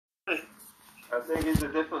I think it's a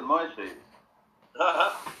different Moishi.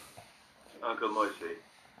 Uncle Moishi.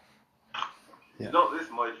 Yeah. It's not this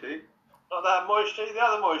Moishi. Not that Moishi, the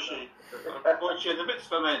other Moishi. Moishi, the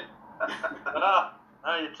mitzvah man.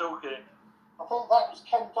 Now you're talking. I think that was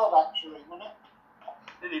Ken Dodd actually, wasn't it?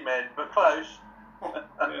 Did he, man? But close.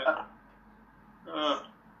 Yeah.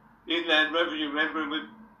 Inland Revenue member with.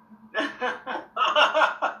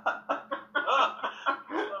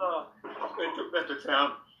 They took that to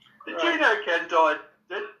town. Did you know Ken died?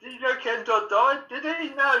 Did you know Ken Dodd died? Did he?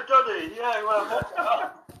 No, Doddy. Yeah, well.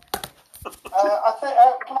 I think.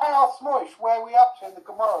 Can I ask Moish where we up to in the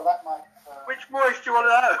Gemara? That might. Which Moish do you want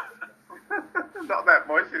to know? Not that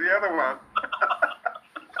Moishi, the other one.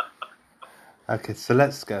 Okay, so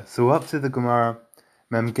let's go. So we're up to the Gemara,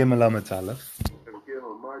 Mem Gimel Amud Aleph.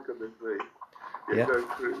 Yeah.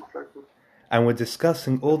 And we're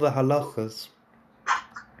discussing all the halachas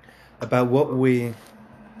about what we,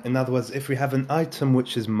 in other words, if we have an item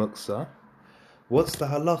which is muksa, what's the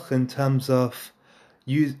halacha in terms of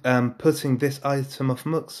putting this item of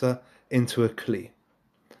muksa into a kli?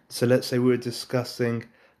 So let's say we were discussing,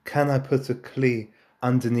 can I put a kli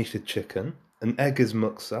underneath a chicken? An egg is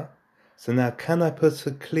muksa. So now, can I put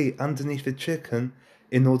a kli underneath the chicken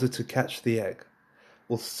in order to catch the egg?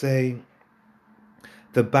 Or say,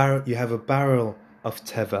 you have a barrel of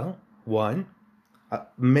tevel, wine,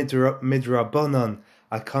 midrabanan,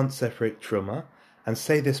 I can't separate truma, and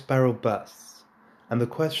say this barrel bursts. And the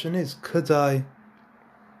question is, could I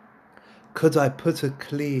put a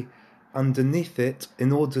kli underneath it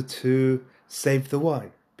in order to save the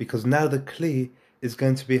wine? Because now the kli is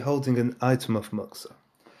going to be holding an item of muksa.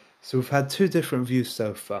 So we've had two different views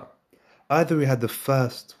so far. Either we had the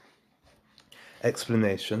first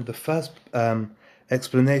explanation. The first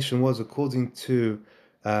explanation was according to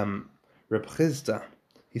Reb Chizda.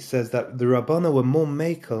 He says that the Rabbana were more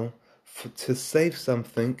makel to save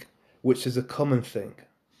something which is a common thing.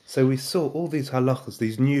 So we saw all these halachas,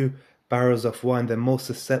 these new barrels of wine, they're more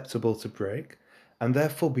susceptible to break, and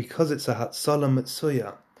therefore because it's a hatzalah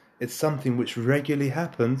mitzuya, it's something which regularly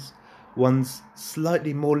happens, one's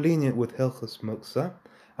slightly more lenient with hilchos muksa,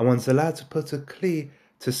 and one's allowed to put a kli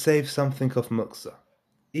to save something of muksa,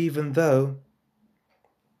 even though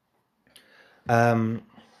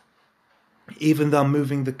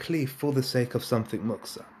moving the kli for the sake of something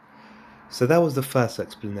muksa. So that was the first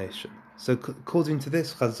explanation. So according to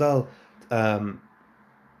this, Chazal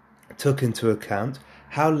took into account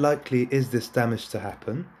how likely is this damage to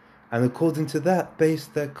happen, and according to that,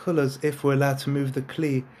 based their kulas if we're allowed to move the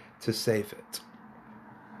kli to save it.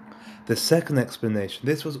 The second explanation,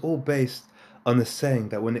 this was all based on the saying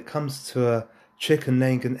that when it comes to a chicken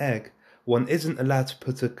laying an egg, one isn't allowed to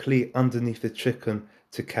put a kli underneath the chicken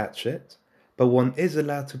to catch it, but one is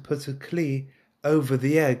allowed to put a kli over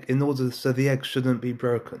the egg in order so the egg shouldn't be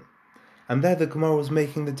broken. And there the Gemara was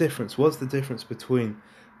making the difference. What's the difference between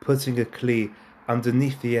putting a kli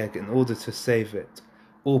underneath the egg in order to save it,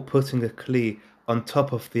 or putting a kli on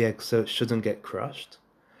top of the egg so it shouldn't get crushed?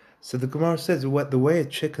 So the Gemara says the way a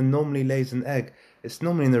chicken normally lays an egg, it's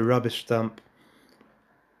normally in a rubbish dump,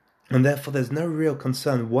 and therefore there's no real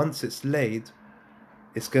concern. Once it's laid,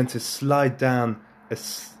 it's going to slide down a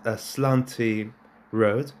slanty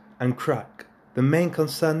road and crack. The main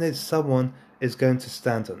concern is someone is going to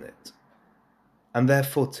stand on it. And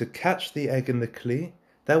therefore to catch the egg in the kli,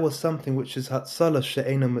 that was something which is hatzalah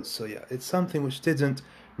she'ena mitzuya. It's something which didn't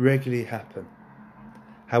regularly happen.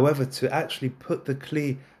 However, to actually put the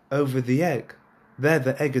kli over the egg, there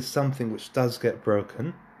the egg is something which does get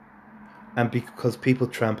broken, and because people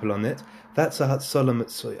trample on it, that's a hatzalah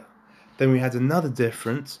mitzuya. Then we had another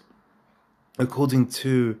difference. According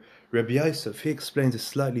to Rabbi Yosef, he explained a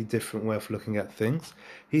slightly different way of looking at things.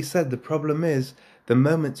 He said the problem is the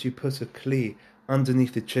moment you put a kli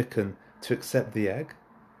underneath the chicken to accept the egg,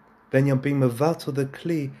 then you're being mevatel the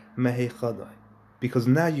kli mehechadai, because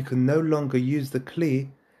now you can no longer use the kli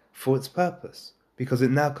for its purpose, because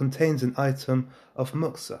it now contains an item of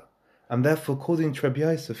muksa. And therefore, according to Rabbi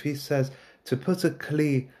Yosef, he says to put a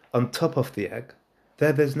kli on top of the egg,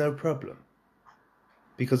 there's no problem.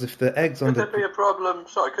 Because if the egg's on Could there be a problem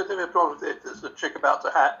if there's a chick about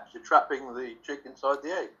to hatch, you're trapping the chick inside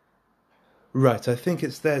the egg? Right, I think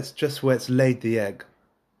it's there, it's just where it's laid the egg.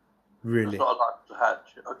 Really. It's not allowed to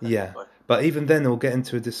hatch. Okay, yeah, fine. But even then we'll get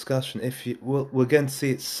into a discussion. We're going to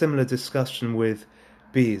see a similar discussion with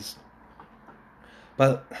bees.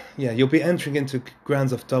 But yeah, you'll be entering into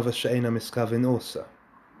grounds of Dava She'ena Miskavin also.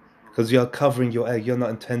 Because you're covering your egg, you're not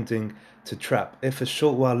intending to trap. If a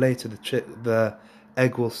short while later the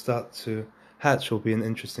egg will start to hatch, will be an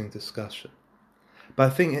interesting discussion. But I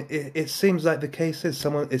think it seems like the case is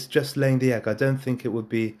someone is just laying the egg. I don't think it would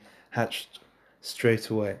be hatched straight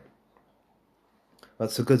away.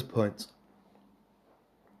 That's a good point.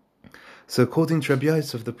 So according to Rabbi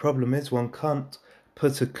Yosef, the problem is one can't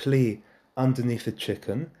put a kli underneath a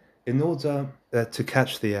chicken in order to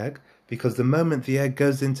catch the egg, because the moment the egg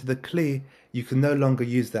goes into the kli, you can no longer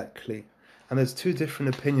use that kli. And there's two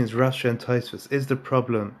different opinions, Rashi and Tosfos. Is the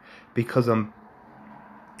problem because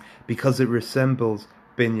it resembles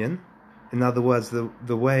binyan? In other words,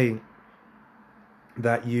 the way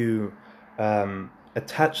that you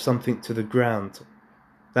attach something to the ground,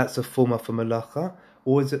 that's a form of a malacha,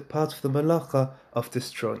 or is it part of the malacha of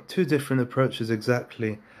destroying? Two different approaches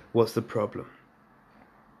exactly. What's the problem?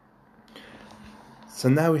 So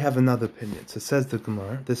now we have another opinion. So says the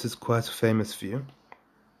Gemara, this is quite a famous view.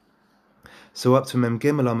 So up to Mem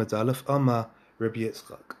Gimel Amud Aleph, Amar Rabbi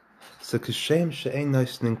Yitzchak. So Kishem she'ein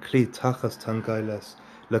noisnin kli tachas tangailes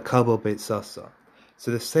lekabel beit sasa.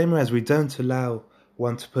 So the same way as we don't allow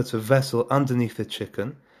one to put a vessel underneath the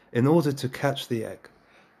chicken in order to catch the egg.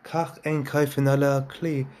 Kach ein kaifin aleh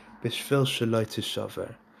kli bishvil sheloi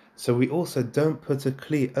tishaver. So we also don't put a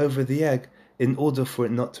kli over the egg in order for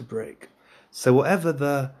it not to break. So whatever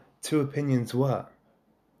the two opinions were,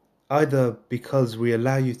 either because we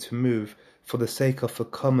allow you to move for the sake of a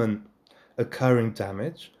common occurring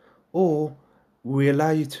damage, or we allow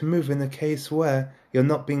you to move in a case where you're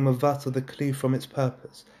not being mevatel the kli from its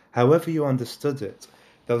purpose. However you understood it,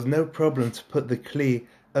 there was no problem to put the kli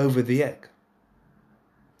over the egg.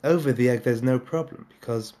 Over the egg there's no problem,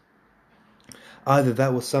 because either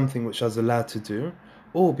that was something which I was allowed to do,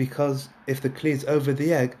 or because if the kli is over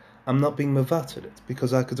the egg, I'm not being mevatel it,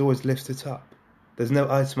 because I could always lift it up. There's no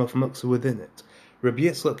item of muksa within it. Rabbi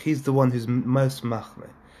Yitzchak, he's the one who's most machmeh.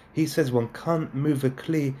 He says one can't move a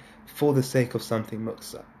kli for the sake of something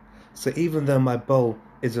muksa. So even though my bowl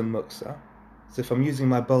isn't muksa, so if I'm using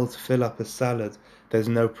my bowl to fill up a salad, there's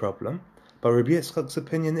no problem. But Rabbi Yitzchak's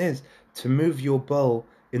opinion is to move your bowl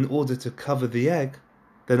in order to cover the egg,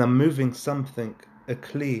 then I'm moving something, a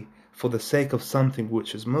kli, for the sake of something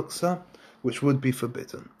which is muksa, which would be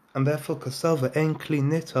forbidden. And therefore, kasava ein kli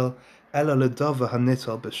nital ela ledava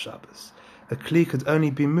hanital b'Shabbos. A kli could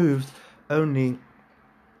only be moved only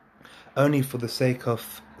for the sake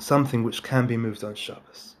of something which can be moved on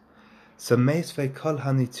Shabbos. So meisvei kol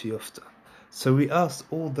hanitiyufta. So we asked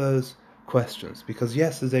all those questions because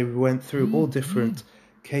yesterday we went through all different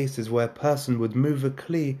cases where a person would move a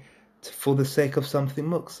kli for the sake of something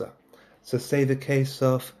muksa. So say the case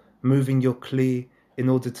of moving your kli in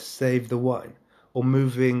order to save the wine, or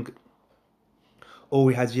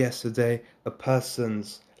we had yesterday a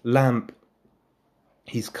person's lamp,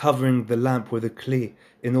 he's covering the lamp with a kli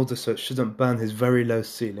in order so it shouldn't burn his very low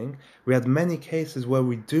ceiling. We had many cases where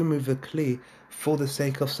we do move a kli for the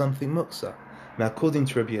sake of something muksa. Now according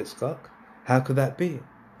to Rabbi Yitzchak, how could that be?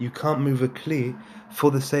 You can't move a kli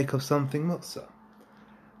for the sake of something muksa.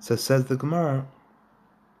 So says the Gemara,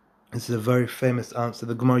 this is a very famous answer,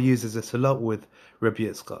 the Gemara uses it a lot with Rabbi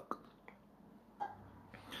Yitzchak.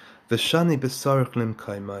 V'shani b'sarich lim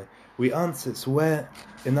kaimai. We answer it's where,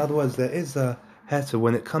 in other words, there is a heter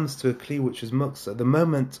when it comes to a kli which is muksa. The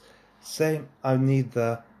moment, say I need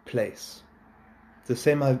the place. So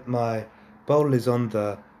say my bowl is on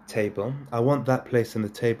the table. I want that place in the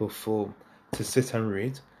table to sit and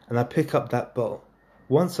read, and I pick up that bowl.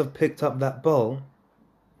 Once I've picked up that bowl,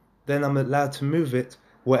 then I'm allowed to move it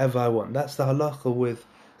wherever I want. That's the halacha with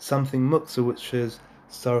something muksa which is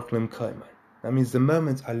sarich lim kaimai. That means the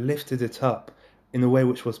moment I lifted it up in a way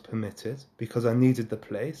which was permitted, because I needed the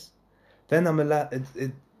place, then I'm allowed,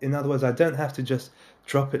 in other words, I don't have to just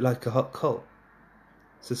drop it like a hot coal.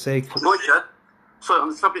 So say... Moshe, so on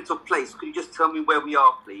the subject of place, could you just tell me where we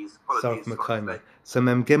are, please? Sarich Mekayme. So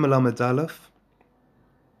Mem Gimel Amud Aleph.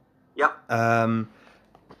 Yep.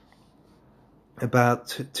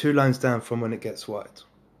 About two lines down from when it gets white.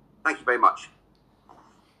 Thank you very much.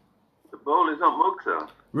 The bowl is not muksa.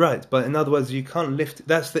 Right, but in other words, you can't lift it.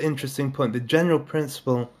 That's the interesting point. The general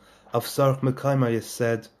principle of Sarich Mekayme is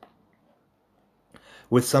said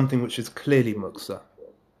with something which is clearly muksa.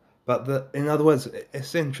 But in other words,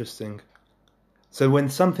 it's interesting. So when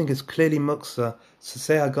something is clearly muksa, so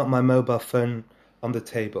say I got my mobile phone on the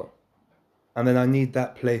table, and then I need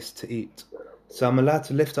that place to eat. So I'm allowed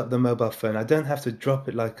to lift up the mobile phone. I don't have to drop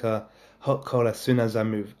it like a hot coal as soon as I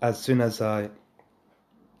move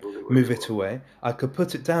it away. I could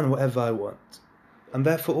put it down wherever I want. And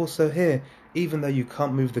therefore also here, even though you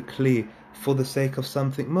can't move the kli for the sake of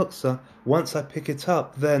something muksa, once I pick it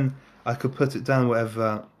up, then I could put it down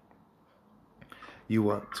wherever you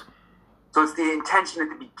want. So it's the intention at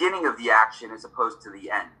the beginning of the action as opposed to the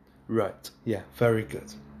end. Right, yeah, very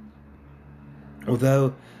good.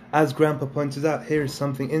 Although, as Grandpa pointed out, here is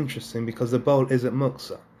something interesting because the bowl isn't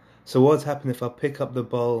muksa. So what's happened if I pick up the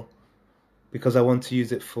bowl because I want to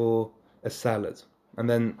use it for a salad? And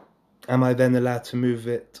then, am I then allowed to move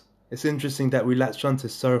it? It's interesting that we latched on to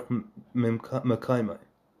Sarach Makaimai.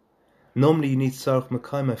 Normally you need Sarach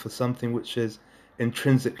Makaimai for something which is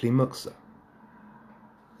intrinsically muksa.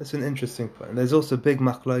 That's an interesting point. There's also big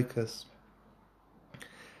machlokes.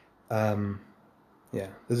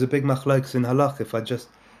 There's a big machlokes in halach if I just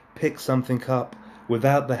pick something up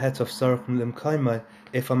without the het of Sarach Makaimai,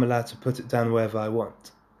 if I'm allowed to put it down wherever I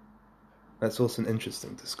want. That's also an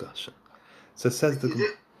interesting discussion. So it says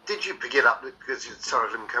Did you pick it up because it's Tzarech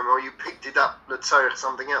Limkoma, or you picked it up L'Tzarech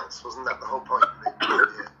something else? Wasn't that the whole point of it?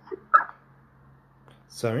 Yeah.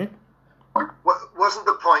 Sorry? Wasn't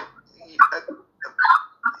the point...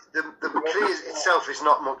 the Kli itself is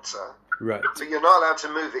not Muktzah. Right. But you're not allowed to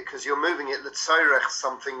move it because you're moving it L'Tzarech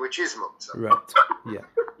something which is Muktzah. Right, yeah.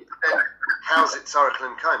 Then how's it Tzarech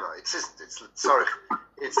Limkoma? It isn't. It's L'Tzarech.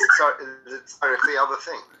 It's L'Tzarech the other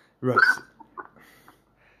thing. Right.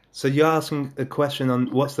 So you're asking a question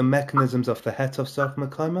on what's the mechanisms of the het of Sarach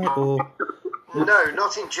Makaimai, or... No,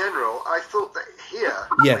 not in general. I thought that here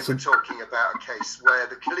we were talking about a case where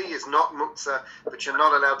the Kli is not Muktzah, but you're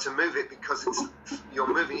not allowed to move it because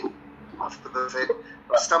you're moving it off the fit,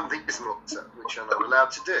 or something is Muktzah, which you're not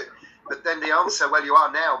allowed to do. But then the answer, well, you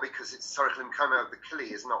are now because it's Tzarech Limkoma of the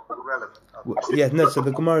Kli is not relevant. So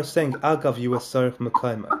the Gemara is saying, Agav, you were Sarach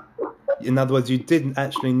Makaimai. In other words, you didn't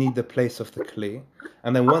actually need the place of the Kli.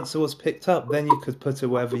 And then once it was picked up, then you could put it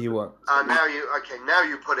wherever you want. Now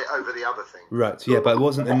you put it over the other thing. Right, yeah, but it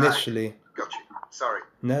wasn't initially... Got you. Sorry.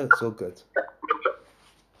 No, it's all good.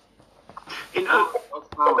 In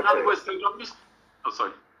other words,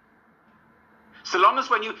 so long as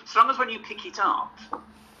when you pick it up,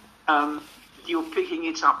 you're picking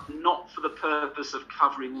it up not for the purpose of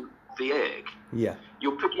covering the egg. Yeah.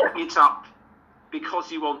 You're picking it up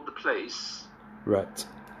because you want the place. Right.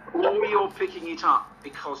 Or you're picking it up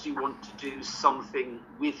because you want to do something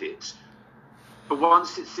with it. But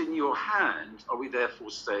once it's in your hand, are we therefore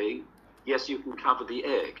saying, yes, you can cover the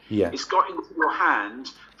egg? Yeah. It's got into your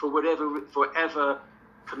hand for whatever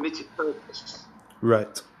permitted purpose.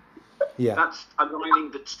 Right. Yeah. That's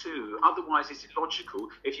aligning the two. Otherwise, it's illogical.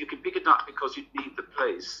 If you can pick it up because you need the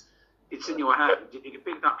place, it's in your hand. If you can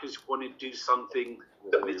pick it up because you want to do something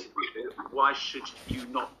permitted with it, why should you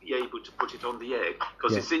not be able to put it on the egg?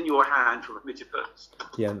 Because it's in your hand for a permitted purpose.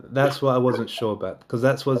 Yeah, that's what I wasn't sure about. Because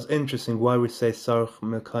that's what's interesting, why we say Sarach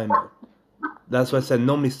Makaimai. That's why I said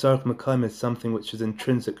normally Sarach Makaimai is something which is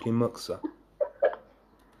intrinsically muksa.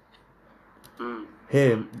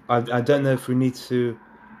 Here, I don't know if we need to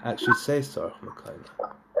actually say Sarach Makaimai.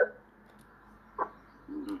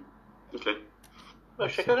 Okay. No,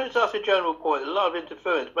 can I just ask a general point? A lot of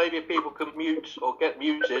interference. Maybe if people can mute or get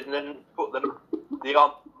muted and then put the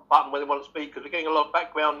on button when they want to speak, because we're getting a lot of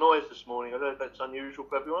background noise this morning. I don't know if that's unusual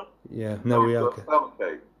for everyone. Yeah, no, we are.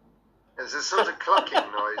 Okay. There's a sort of clucking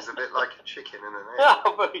noise, a bit like a chicken in an egg.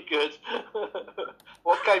 Oh, very good.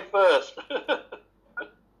 What came first?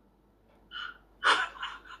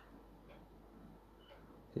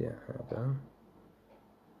 Yeah, hold on.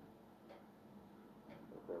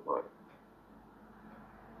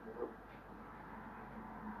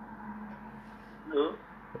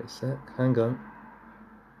 Wait a sec, hang on.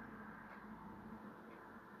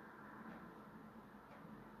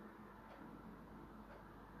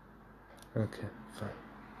 Okay, fine.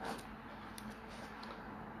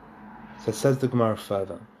 So it says the Gemara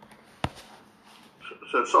further.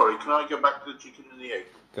 So sorry, can I go back to the chicken and the egg?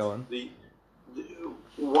 Go on.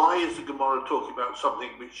 Why is the Gemara talking about something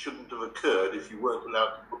which shouldn't have occurred if you weren't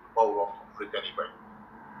allowed to put the bowl on top of it anyway?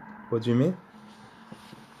 What do you mean?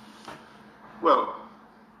 Well,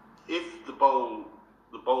 if the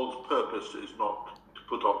bowl's purpose is not to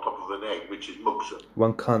put on top of an egg, which is muksa.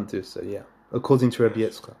 One can't do so, yeah. According to Rabbi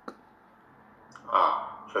Yitzchak.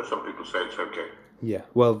 So some people say it's okay. Yeah,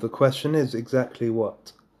 well, the question is exactly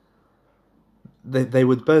what? They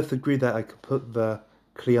would both agree that I could put the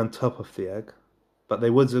Kli on top of the egg, but they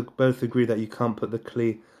would both agree that you can't put the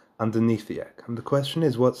Kli underneath the egg. And the question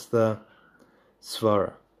is, what's the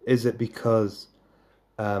svara? Is it because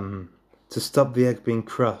to stop the egg being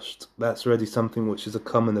crushed, that's already something which is a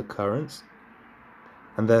common occurrence,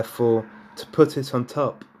 and therefore to put it on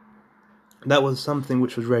top, that was something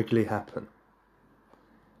which would regularly happen.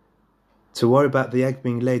 To worry about the egg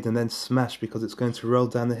being laid and then smashed because it's going to roll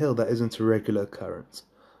down the hill, that isn't a regular occurrence.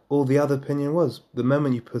 All the other opinion was, the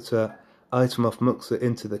moment you put an item of muksa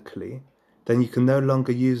into the Kli, then you can no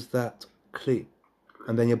longer use that kli.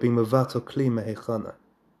 And then you're being mevatel kli mehechana.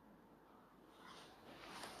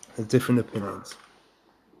 There's different opinions.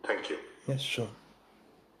 Thank you. Yes, sure.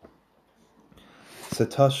 So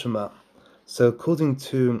Tashma. So according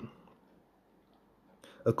to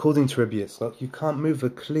Rabbi Yitzchak, you can't move a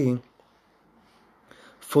kli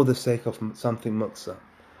for the sake of something muksa.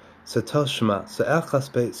 So Tashma. So achas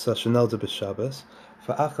beitza shenalda b'Shabbos,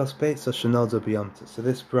 for achas beitza shenalda b'Yom Tov. So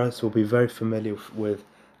this verse will be very familiar with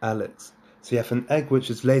Alex. So you have an egg which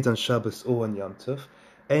is laid on Shabbos or on Yom Tov.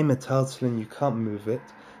 A metalslin, you can't move it.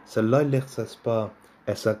 So lo lichtas bar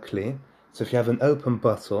esa kli. So if you have an open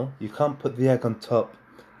bottle, you can't put the egg on top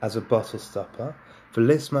as a bottle stopper.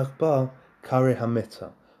 V'lismach bar kare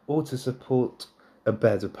hamita, or to support a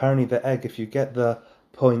bed. Apparently the egg, if you get the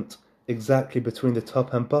point exactly between the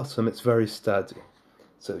top and bottom, it's very sturdy.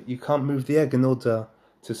 So you can't move the egg in order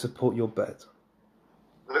to support your bed.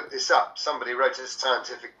 Look this up. Somebody wrote a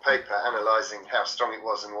scientific paper analysing how strong it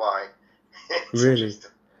was and why. Really?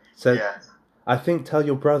 So yeah. I think tell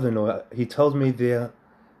your brother-in-law. He told me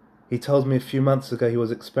a few months ago he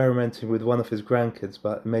was experimenting with one of his grandkids,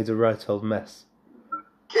 but made a right old mess.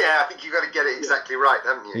 Yeah, I think you've got to get it exactly right,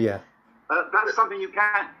 haven't you? Yeah. That's something you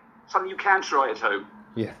can try at home.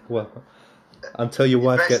 Yeah. Well, until your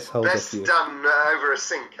wife gets hold of you. Best done over a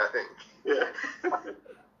sink, I think. Yeah.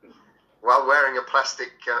 While wearing a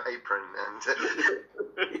plastic apron and.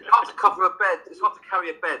 It's hard to cover a bed. It's hard to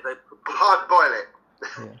carry a bed. They hard boil it.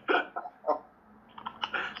 Yeah.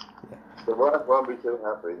 The wife won't be too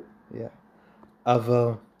happy. Yeah.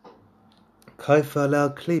 Aval kaifa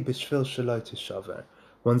alal kli b'shvil shelo tishaver.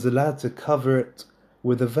 One's allowed to cover it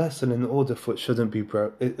with a vessel in order for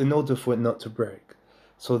in order for it not to break.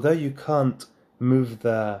 So although you can't move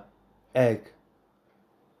the egg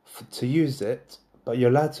to use it, but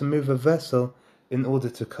you're allowed to move a vessel in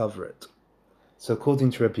order to cover it. So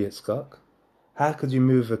according to Rabbi Yitzchak, how could you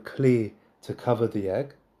move a kli to cover the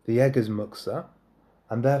egg? The egg is muksa,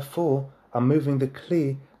 and therefore I'm moving the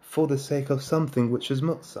kli for the sake of something which is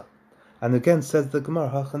muksa. And again says the Gemara,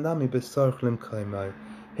 Hachanami b'sarch limkaimo.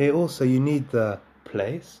 Here also you need the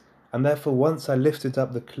place, and therefore once I lifted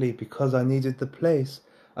up the kli because I needed the place,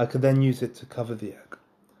 I could then use it to cover the egg.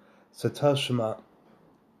 So Tashma.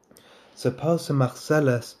 So Parsa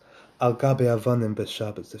Machzeles al Gabe Avonim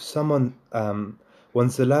b'Shabbos. If someone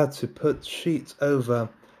one's allowed to put sheets over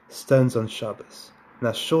stones on Shabbos.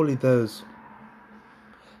 Now surely those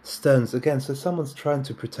stones, again, so someone's trying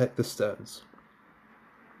to protect the stones.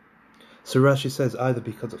 So Rashi says either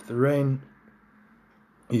because of the rain,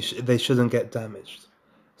 they shouldn't get damaged.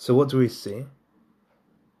 So what do we see?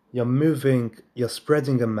 You're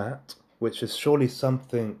spreading a mat, which is surely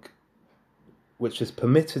something which is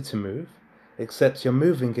permitted to move, except you're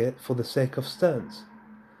moving it for the sake of stones.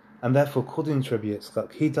 And therefore, according to Rabbi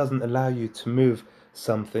Yitzchak, he doesn't allow you to move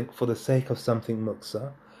something for the sake of something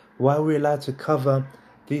muksa. Why are we allowed to cover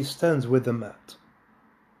these stones with the mat?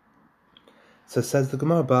 So says the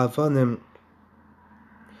Gemara, Ba'avanim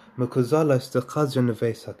Mukuzalos de'chazyon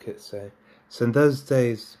neveis hakitse. So in those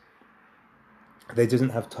days, they didn't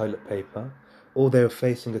have toilet paper, or they were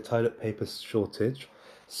facing a toilet paper shortage.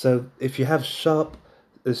 So if you have sharp,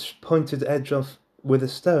 pointed edge with a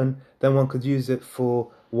stone, then one could use it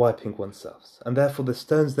for wiping oneself. And therefore the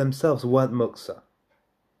stones themselves weren't muksa,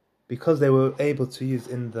 because they were able to use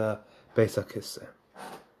in the Beis HaKiseh.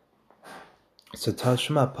 So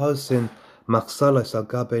Tashma Posin Machsalos al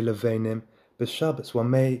Gabe Levenim b'Shabbos.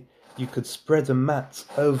 You could spread a mat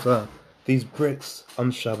over these bricks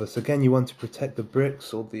on Shabbos. Again, you want to protect the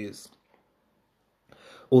bricks, all these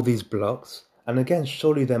blocks. And again,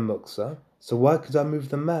 surely they're muksa. So why could I move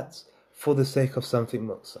the mats for the sake of something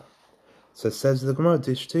muksa? So it says the Gemara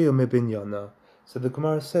Dishtiyo Mibinyana. So the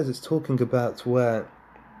Gemara says it's talking about where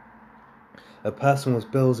a person was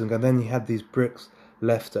building and then he had these bricks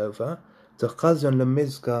left over. D'chazyon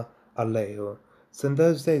lemizga alehu. So in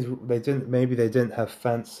those days they didn't have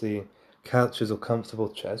fancy couches or comfortable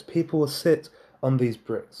chairs. People will sit on these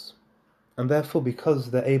bricks, and therefore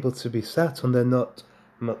because they're able to be sat on, they're not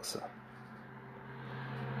muksa.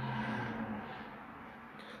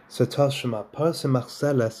 So Tashma Parsa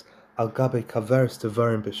Machzeles al Gabe Kaveres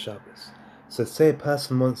Devarim b'Shabbos. So say a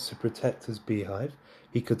person wants to protect his beehive,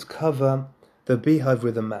 he could cover the beehive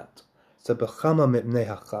with a mat. So b'chama mipnei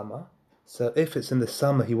hachama. So if it's in the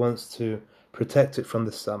summer, he wants to protect it from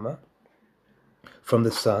the sun,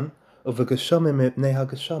 or v'geshamim mipnei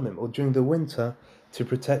hageshamim, or during the winter to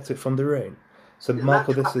protect it from the rain. So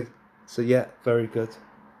Michael, very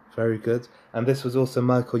good. And this was also,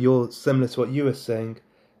 Michael, you're similar to what you were saying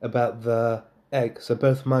about the egg. So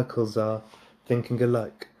both Michaels are thinking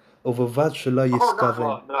alike. ובלבד שלא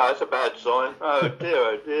יסכוון. No, that's a bad sign. Oh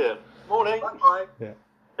dear. Morning. Yeah.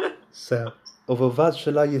 So, ובלבד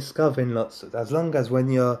שלא יסכוון לצוד. As long as when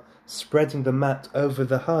you're spreading the mat over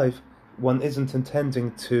the hive, one isn't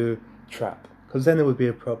intending to trap, because then it would be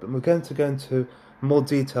a problem. We're going to go into more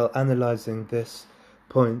detail analysing this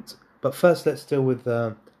point, but first let's deal with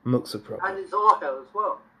the muksa problem. And it's Ahel as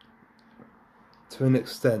well. To an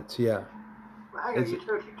extent, yeah. Well, hang on, you're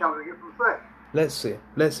totally covering it from fresh. Let's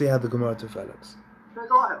see how the Gemara develops. So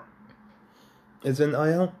it's Ahel. Is it an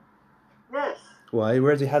ayah? Yes. Why? It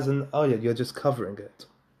already has an ayah, you're just covering it.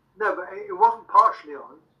 No, but it wasn't partially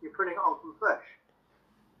on. You're putting it on from fresh.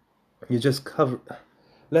 You just cover.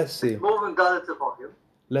 Let's see. It's more than Galata volume.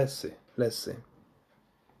 Let's see.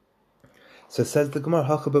 So says the Gemara,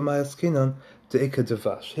 Hacha b'mayaskinon de'ika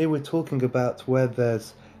devash. Here we're talking about where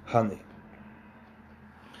there's honey.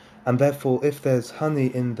 And therefore, if there's honey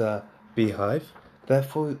in the beehive,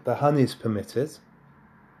 therefore the honey is permitted,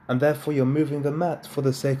 and therefore you're moving the mat for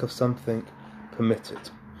the sake of something permitted.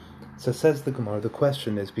 So says the Gemara, the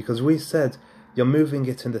question is, because we said you're moving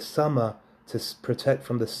it in the summer to protect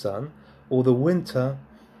from the sun, or the winter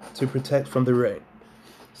to protect from the rain.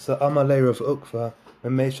 So Amalei Rav Ukva,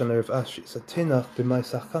 Memeshan Rav Ashi, so Tinach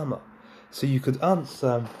b'maisachama. So you could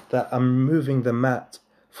answer that I'm moving the mat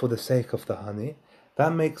for the sake of the honey.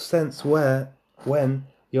 That makes sense when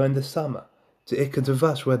you're in the summer. De'ika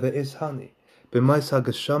devash, where there is honey. B'maisa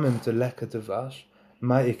geshamim de'leka devash,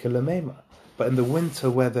 ma'ika lemema. But in the winter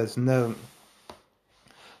where there's no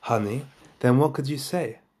honey, then what could you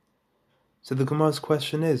say? So the Gemara's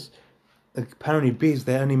question is, apparently bees,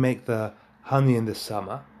 they only make the honey in the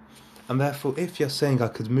summer, and therefore if you're saying I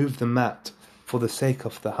could move the mat for the sake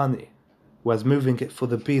of the honey, whereas moving it for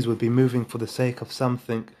the bees would be moving for the sake of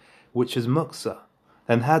something which is muksa,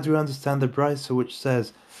 then how do you understand the brisa which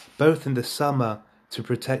says both in the summer to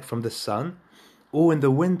protect from the sun, or in the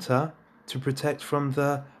winter to protect from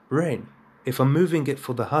the rain? If I'm moving it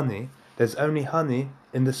for the honey, there's only honey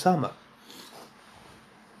in the summer.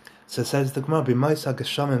 So says the Gemara, "B'maisa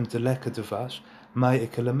geshamim deleka devash,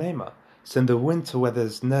 ma'ika lemema." So in the winter where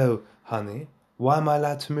there's no honey, why am I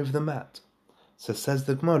allowed to move the mat? So says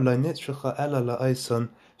the Gemara, "Lo nitzrucha ela la'oson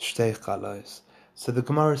shtei chalos." So the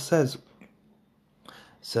Gemara says,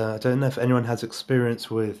 so I don't know if anyone has experience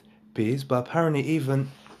with bees, but apparently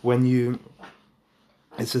even when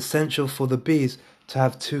it's essential for the bees to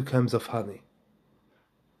have 2 combs of honey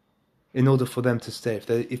in order for them to stay.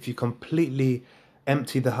 If you completely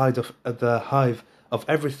empty the hive of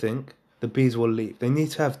everything, the bees will leave. They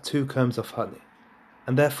need to have 2 combs of honey.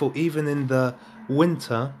 And therefore, even in the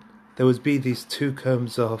winter, there would be these 2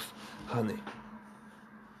 combs of honey.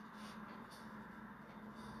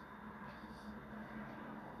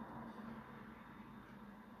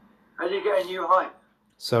 And you get a new hive.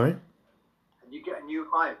 Sorry? And you get a new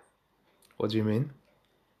hive. What do you mean?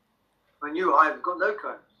 A new hive has got no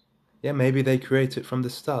combs. Yeah, maybe they create it from the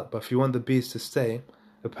start, but if you want the bees to stay,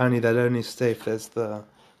 apparently they'll only stay if there's the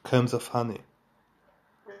combs of honey.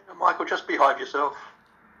 Yeah, Michael, just behave yourself.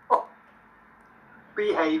 Oh.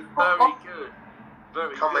 Behave. Very good.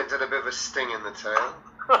 Very Commented a bit of a sting in the tail.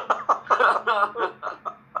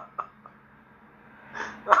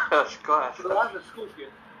 That's class. So that's a scorpion.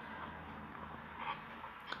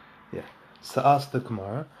 Yeah. So ask the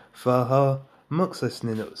Gemara, Vaha Muksas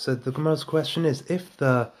Nino. So the Gemara's question is, if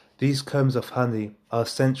these combs of honey are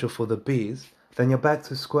essential for the bees, then you're back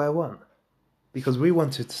to square one. Because we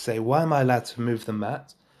wanted to say, why am I allowed to move the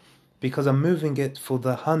mat? Because I'm moving it for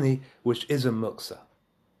the honey which isn't muksa.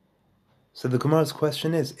 So the Gemara's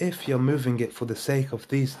question is, if you're moving it for the sake of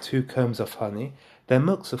these 2 combs of honey, they're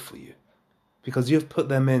muksa for you. Because you've put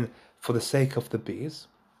them in for the sake of the bees,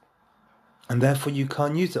 and therefore you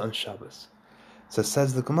can't use it on Shabbos. So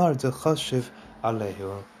says the Gemara, the chashiv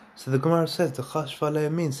alehu. So the Gemara says the chashiv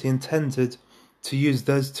alehu means he intended to use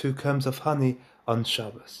those 2 combs of honey on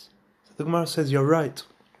Shabbos. So the Gemara says you're right.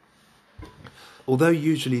 Although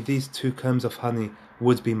usually these 2 combs of honey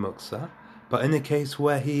would be muksa, but in a case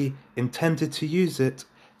where he intended to use it,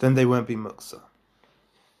 then they won't be muksa.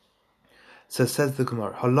 So says the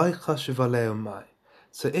Gemara, halai chashiv alehu mai.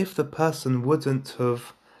 So if the person wouldn't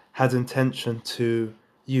have had intention to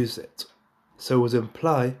use it, so it would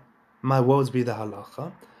imply, what would be the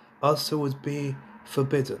halacha? Also would be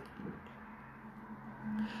forbidden.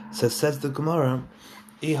 So says the Gemara,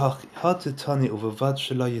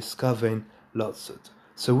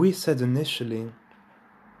 so we said initially,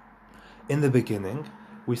 in the beginning,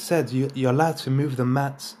 we said you're allowed to move the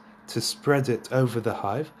mats to spread it over the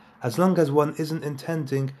hive, as long as one isn't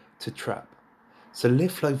intending to trap. So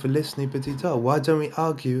liflai v'lisni b'dida. Why don't we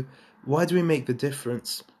argue? Why do we make the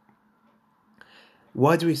difference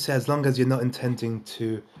why do we say as long as you're not intending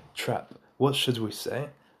to trap? What should we say?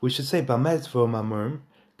 We should say Bamet v'omamurim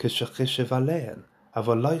k'shechishiv alein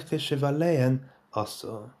avaloi chishiv alein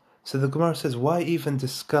asur. So the Gemara says, why even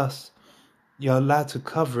discuss you're allowed to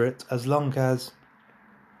cover it as long as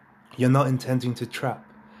you're not intending to trap?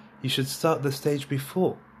 You should start the stage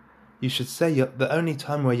before. You should say the only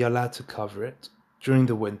time where you're allowed to cover it during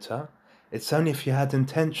the winter, it's only if you had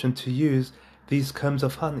intention to use these combs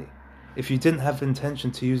of honey. If you didn't have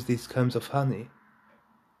intention to use these combs of honey,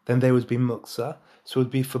 then they would be muksa, so it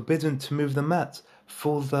would be forbidden to move the mat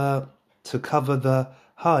to cover the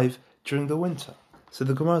hive during the winter. So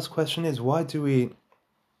the Gemara's question is, why do we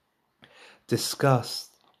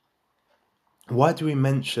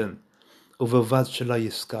mention uvovad shelo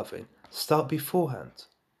yiskavin? Start beforehand.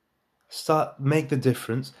 Make the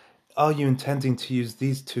difference. Are you intending to use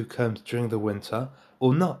these two combs during the winter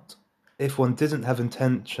or not? If one didn't have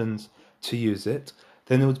intentions to use it,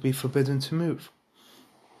 then it would be forbidden to move.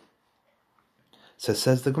 So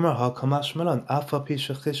says the Gemara, Hakamash Malon, Afa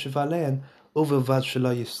Pishachish Valean, Uvovad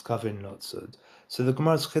shelo yiskavin lotzud. So the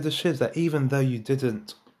Gemara's chiddush is that even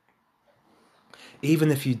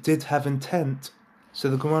if you did have intent, so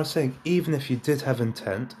the Gemara is saying, even if you did have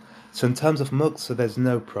intent, so in terms of muksa, there's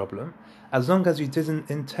no problem, as long as you didn't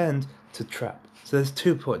intend to trap. So there's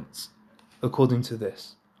 2 points, according to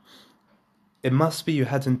this. It must be you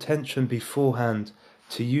had intention beforehand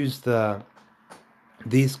to use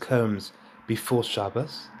these combs before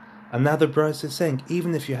Shabbos, and now the Bryce is saying,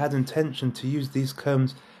 even if you had intention to use these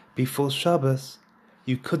combs before Shabbos,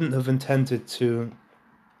 you couldn't have intended to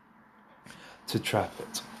trap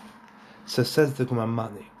it. So says the Gemara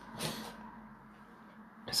Mani.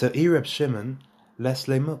 So Reb Shimon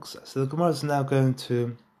lesle muksa. So the Gemara is now going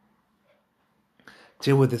to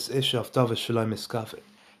deal with this issue of Davar shelo miskavin,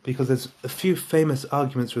 because there's a few famous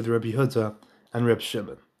arguments with Rabbi Yehuda and Reb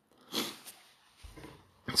Shimon.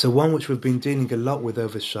 So one which we've been dealing a lot with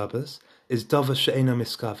over Shabbos is Davar she'eino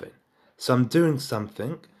miskavin. So I'm doing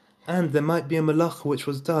something, and there might be a malacha which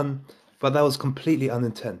was done, but that was completely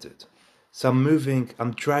unintended. So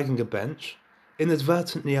I'm dragging a bench.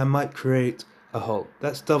 Inadvertently, I might create a hole.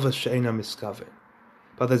 That's Davar she'eino miskavin.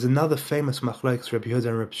 But there's another famous machlokes, Rabbi Yehuda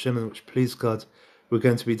and Rabbi Shimon, which, please God, we're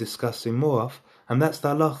going to be discussing more of, and that's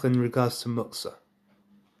the halacha in regards to muksa.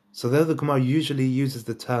 So though the Gemara usually uses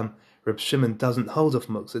the term Rabbi Shimon doesn't hold of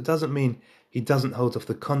muksa, it doesn't mean he doesn't hold of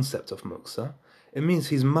the concept of muksa. It means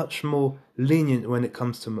he's much more lenient when it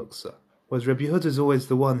comes to muksa, whereas Rabbi Yehuda is always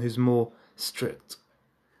the one who's more strict.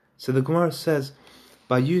 So the Gemara says,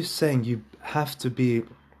 by you saying you have to be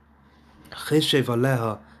chishev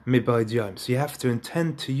aleha mibayd yom, so you have to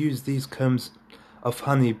intend to use these combs of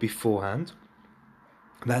honey beforehand,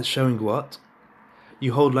 that's showing what?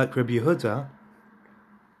 You hold like Rabbi Yehuda,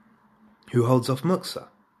 who holds off muksa.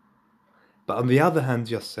 But on the other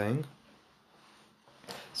hand, you're saying,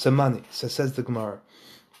 so says the Gemara,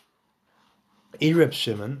 Reb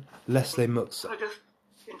Shimon, lesle muksa. Can I just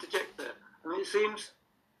interject there? I mean, it seems,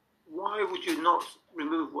 why would you not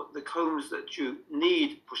remove the combs that you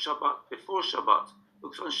need for Shabbat before Shabbat?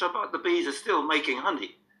 Because on Shabbat, the bees are still making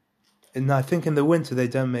honey. And I think in the winter they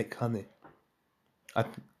don't make honey. Well,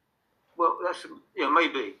 that's,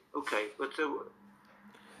 maybe. Okay, but...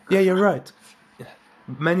 yeah, you're right.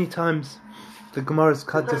 Many times the Gemara's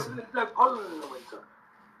cut this... There's no pollen in the winter.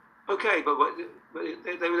 Okay, but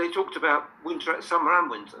they talked about winter, summer and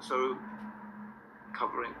winter, so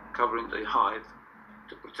covering the hive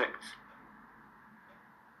to protect.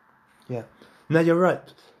 Yeah. No, you're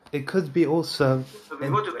right. It could be also...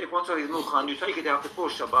 If one side is Mukhan, you take it out before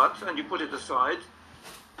Shabbat and you put it aside,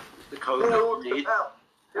 the comb They're all that you need.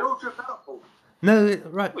 drip out, Paul. No,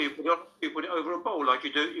 right. Well, you put it over a bowl like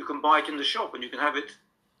you do. You can buy it in the shop and you can have it,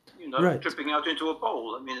 right, dripping out into a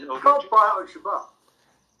bowl. I mean, You can't buy it on Shabbat.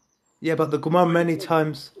 Yeah, but the Gemara many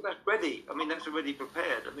times... That's ready. I mean, that's already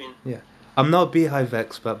prepared. I mean... Yeah. I'm not a beehive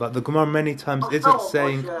expert, but the Gemara many times isn't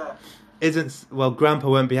saying... Well, Grandpa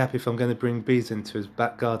won't be happy if I'm going to bring bees into his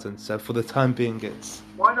back garden, so for the time being it's...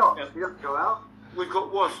 Why not? Yeah. You don't go out. We've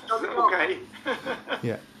got wasps, okay.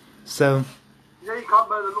 Yeah. So... You can't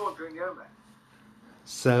mow the lawn during the Omer.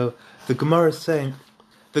 So, the Gemara is saying...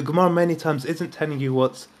 The Gemara many times isn't telling you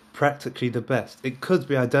what's practically the best. It could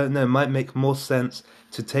be, I don't know, it might make more sense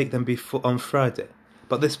to take them on Friday.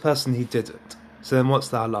 But this person, he didn't. So then what's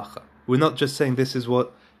the halacha? We're not just saying this is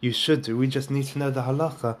what you should do, we just need to know the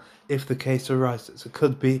halacha if the case arises. It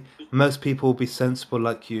could be, most people will be sensible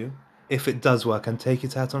like you, if it does work, and take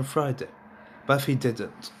it out on Friday. But if he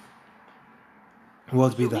didn't, what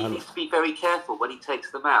would be the halacha? He needs to be very careful when he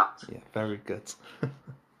takes them out. Yeah, very good.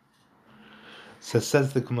 So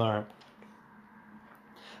says the Gemara,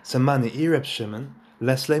 So mani Reb Shimon,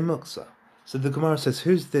 lesle muksa. So the Gemara says,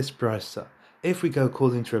 who's this brisa? If we go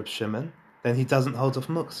according to Reb Shimon, then he doesn't hold of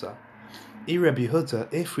muksa. Reb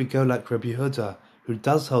Yehuda, if we go like Reb Yehuda, who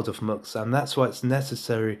does hold of muksa, and that's why it's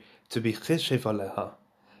necessary to be chishev aleha,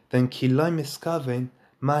 then kilai miskavein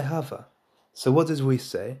mai hava. So what did we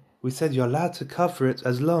say? We said you're allowed to cover it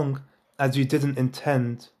as long as you didn't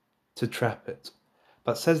intend to trap it.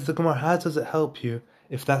 But says the Gemara, how does it help you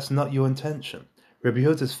if that's not your intention? Rabbi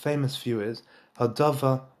Yehuda's famous view is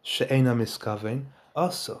hadava she'ena miskavein.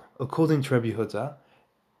 Also, according to Rabbi Yehuda,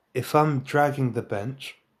 if I'm dragging the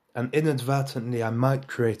bench and inadvertently I might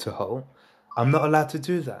create a hole, I'm not allowed to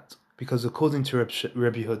do that because according to Rabbi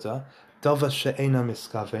Yehuda, dava she'ena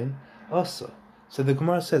miskavein also. So the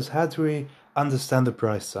Gemara says, how do we understand the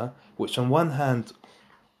brisa, which on one hand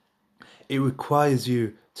it requires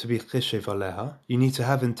you to be chishev aleha, you need to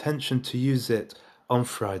have intention to use it on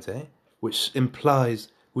Friday, which implies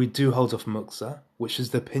we do hold of muksa, which is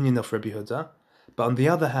the opinion of Rabbi Yehuda. But on the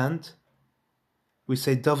other hand, we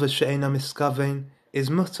say davar she'ena miskavein is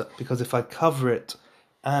mutter, because if I cover it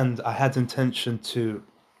and I didn't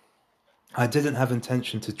have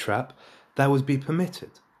intention to trap, that would be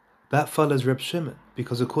permitted. That follows Reb Shimon,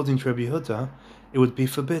 because according to Rabbi Yehuda, it would be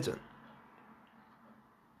forbidden.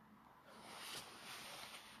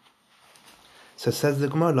 So says the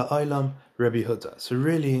Gemara, La'aylam Rabbi Yehuda. So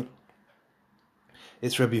really,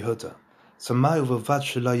 it's Rabbi Yehuda. So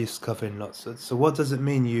So what does it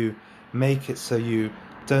mean you make it so you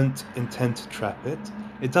don't intend to trap it?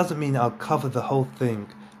 It doesn't mean I'll cover the whole thing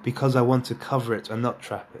because I want to cover it and not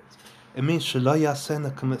trap it. It means in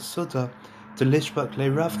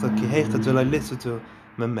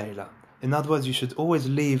other words, you should always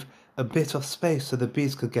leave a bit of space so the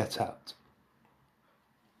bees could get out.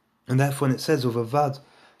 And therefore when it says uvavad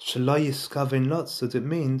shalayiskavin lotzud, it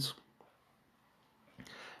means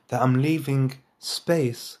that I'm leaving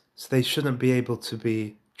space so they shouldn't be able to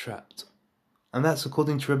be trapped. And that's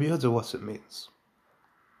according to Rabbi Yehuda what it means.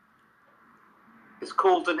 It's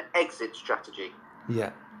called an exit strategy.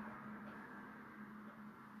 Yeah.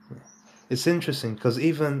 It's interesting because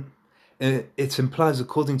even it implies,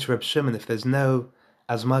 according to Reb Shimon, if there's no,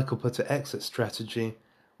 as Michael put it, exit strategy,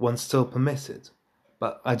 one's still permitted.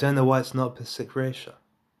 But I don't know why it's not Pesik Reisha.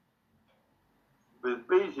 With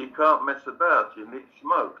bees, you can't mess about. You need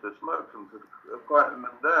smoke. The smoke can quieten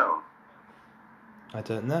them down. I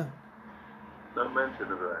don't know. No mention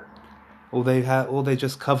of that. Or they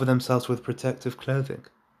just cover themselves with protective clothing.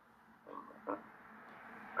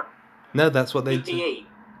 No, that's what they do.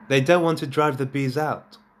 They don't want to drive the bees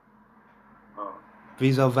out. Oh.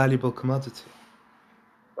 Bees are a valuable commodity.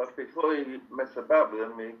 But before you mess about with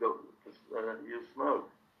them, you got use smoke.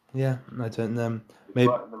 Yeah, I don't know.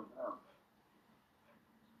 Maybe.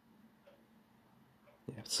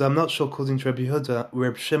 Yeah. So I'm not sure, according to Rabbi Yehuda,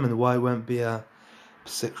 Reb Shimon, why it won't be a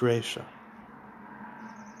Pesik Reisha.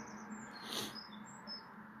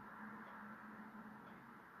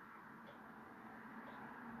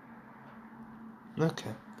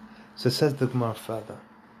 Okay. So says the Gemara further.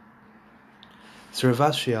 So Rav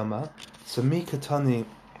Ashi Amar, so mikatani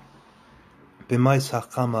b'mais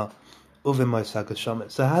hachama uv'mais hagashamet.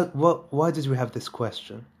 So why did we have this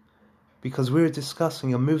question? Because we were discussing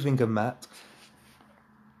you're moving a mat,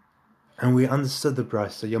 and we understood the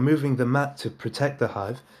brisa. You're moving the mat to protect the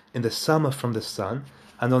hive in the summer from the sun,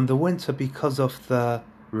 and on the winter because of the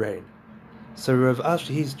rain. So Rav Ashi,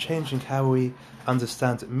 he's changing how we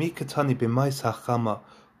understand it. Mikatani b'mais hachama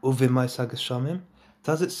uv'mais hagashamim.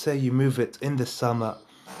 Does it say you move it in the summer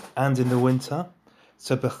and in the winter?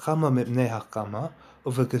 So b'chama mipnei hachama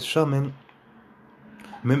uv'gashamim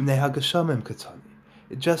mipnei hagashamim katani.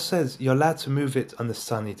 It just says you're allowed to move it on a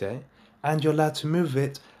sunny day and you're allowed to move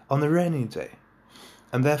it on a rainy day.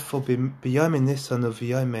 And therefore b'yomei Nisan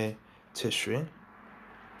uv'yomei Tishrei.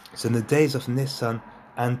 So in the days of Nisan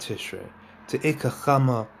and Tishrei, te'ika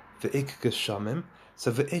chama v'ika gashamim,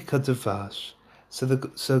 so v'ika devash.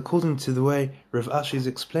 So according to the way Rav Ashi is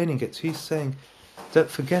explaining it, he's saying, don't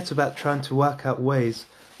forget about trying to work out ways.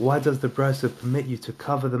 Why does the brisa permit you to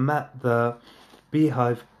cover the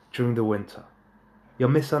beehive during the winter? You're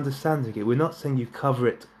misunderstanding it. We're not saying you cover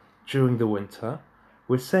it during the winter.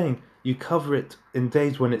 We're saying you cover it in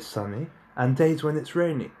days when it's sunny and days when it's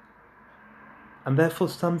rainy. And therefore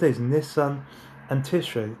some days, Nisan and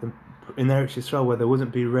Tishrei, in Eretz Yisrael, where there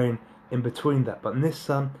wouldn't be rain in between that, but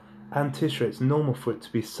Nisan and Tishrei, it's normal for it to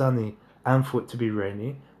be sunny and for it to be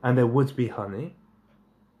rainy, and there would be honey.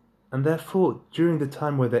 And therefore, during the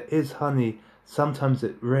time where there is honey, sometimes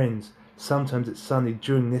it rains, sometimes it's sunny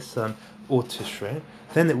during Nisan or Tishrei,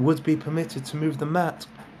 then it would be permitted to move the mat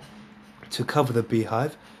to cover the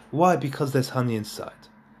beehive, Why? Because there's honey inside.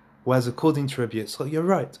 Whereas according to Rabbi Yitzchak, you're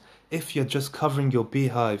right. If you're just covering your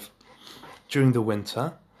beehive during the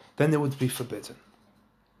winter, then it would be forbidden.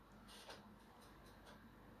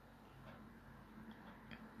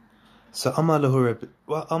 So Amar lahu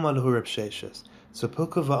Reb Sheshes. So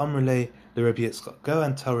Puka va'amrulei leRabbi Yitzchak. Go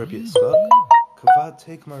and tell Rabbi Yitzchak. Kavad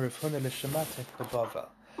tigma Rav Huna l'shematek b'Bava.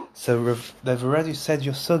 So they've already said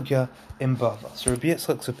your sugya in Bava. So Rabbi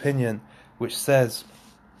Yitzchak's opinion, which says,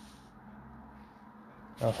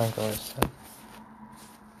 oh, thank God,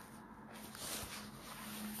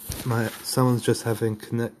 someone's just having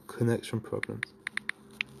connection problems.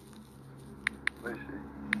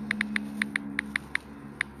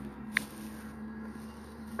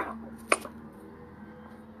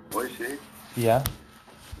 Moishi? Yeah?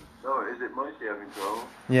 No, is it Moishi having trouble?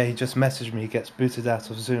 Yeah, he just messaged me. He gets booted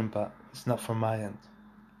out of Zoom, but it's not from my end.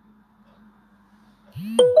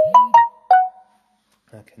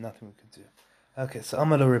 Okay, nothing we could do. Okay, so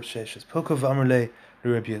Amar Reb Sheshes. Pokov Amrle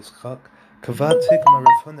Reb Yitzchak. Kavad Tigma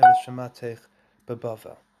Rav Huna l'Shematech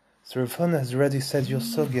b'Bava. So Rav Huna has already said your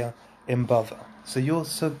sugya in Bava. So your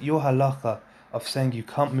halacha of saying you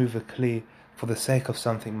can't move a kli for the sake of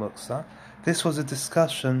something muksa, this was a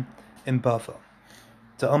discussion in Bava.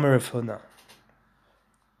 The Amar Rav Huna.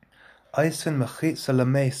 Eisen mechitza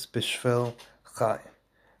lameis b'shvel chai.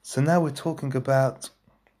 So now we're talking about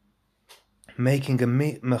making a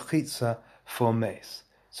mechitza for mace.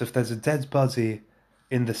 So if there's a dead body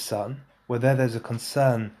in the sun, where there's a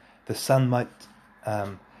concern the sun might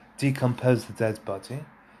decompose the dead body,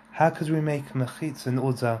 how could we make a mechitza in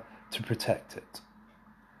order to protect it?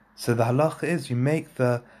 So the halacha is you make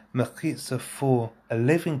the mechitza for a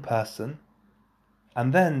living person,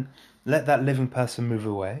 and then let that living person move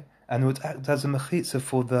away, and it would act as a mechitza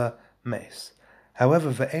for the mace.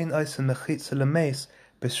 However, ve'ein eisen mechitza lemeis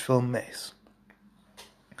b'shvel mace.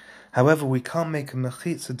 However, we can't make a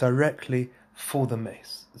mechitza directly for the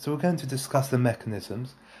mace. So we're going to discuss the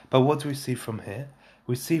mechanisms, but what do we see from here?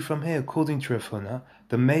 We see from here, according to Rav Huna,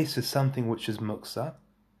 the mace is something which is muksa,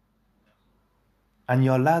 and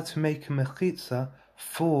you're allowed to make a mechitza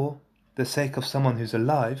for the sake of someone who's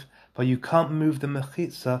alive, but you can't move the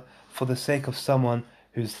mechitza for the sake of someone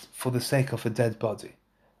who's for the sake of a dead body.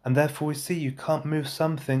 And therefore we see you can't move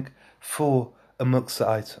something for a muksa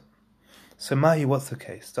item. So Mahi, what's the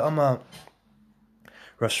case? The Amar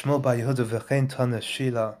Rashmol Bar Yehuda v'chein Tana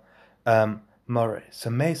Shila Moreh. So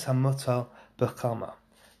mace hamutal b'chama.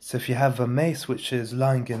 So if you have a mace which is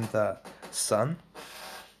lying in the sun,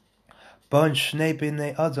 bon shnei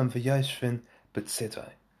b'nei adam v'yashvin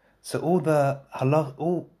b'tzidai. So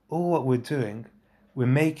all what we're doing, we're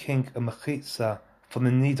making a mechitza for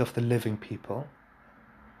the need of the living people,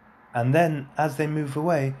 and then as they move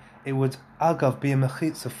away, it would agav be a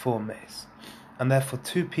mechitza for mace, and therefore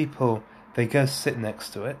two people, they go sit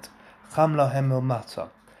next to it, cham lahem el mata,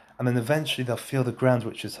 and then eventually they'll feel the ground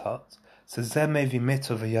which is hot. So zeh mevi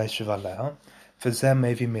mito v'yashiv aleha, v'zeh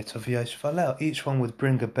mevi mito v'yashiv aleha. Each one would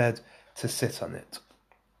bring a bed to sit on it.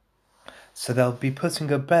 So they'll be putting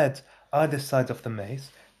a bed either side of the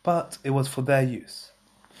mace, but it was for their use.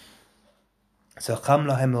 So cham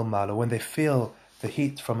lahem el malo, when they feel the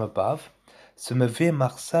heat from above, so mevir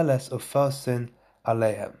machseles ufasin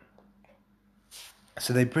alehem.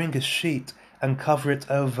 So they bring a sheet and cover it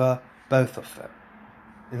over both of them,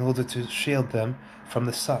 in order to shield them from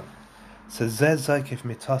the sun. So zeh zaykif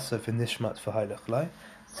mitasa v'nishmat v'haylachlai,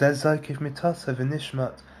 zeh zaykif mitasa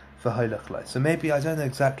v'nishmat v'haylachlai. So maybe, I don't know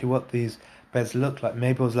exactly what these beds look like,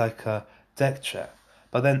 maybe it was like a deck chair,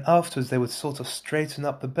 but then afterwards they would sort of straighten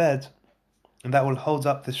up the bed, and that will hold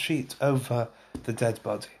up the sheet over the dead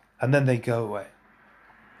body, and then they go away.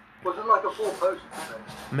 Was it like a four-post bed?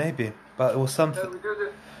 Maybe, but it was something. We do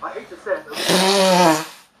this, I hate to say it,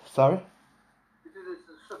 Sorry? we do this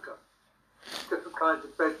in sukkah. Different kinds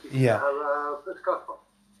of beds. Yeah.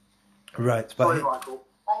 Right, but Sorry, Michael.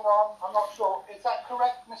 Hang on, I'm not sure. Is that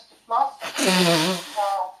correct, Mr. Fluss?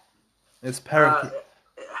 it's Perik.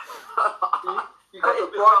 You got the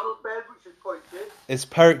bridal bed, which is pointed. It's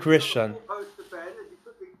Perik Rishon. Four-poster bed, and you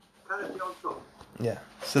put the canopy on top. Yeah.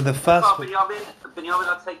 So the first. Binyamin,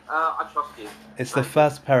 I trust you. It's the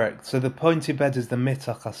first Perik. So the pointy bed is the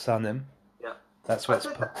Mitach Hasanim. Yeah. That's what's.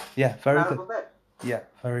 Yeah, very good. Bed. Yeah,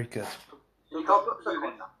 very good. You can't put something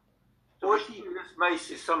on that. So assuming this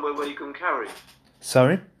mace is somewhere where you can carry.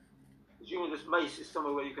 Sorry? Assuming this mace is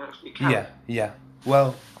somewhere where you can actually carry. Yeah.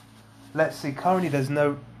 Well, let's see. Currently, there's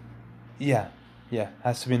no. Yeah.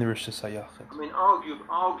 Has to be in the Rosh Hashanah. I mean,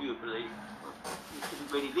 arguably, you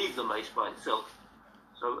couldn't really leave the mace by itself.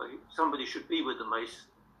 So somebody should be with the mace,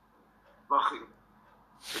 maching.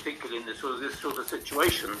 particularly in this sort of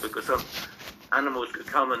situation, because animals could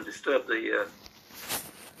come and disturb the.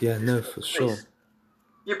 Yeah, no, for sure.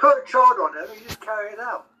 You put a child on them and you just carry it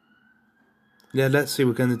out. Yeah, let's see.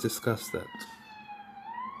 We're going to discuss that.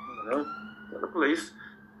 I don't know. The police.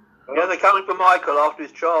 Yeah, they're coming for Michael after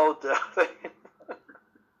his child.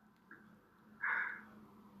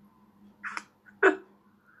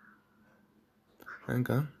 Hang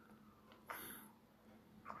on.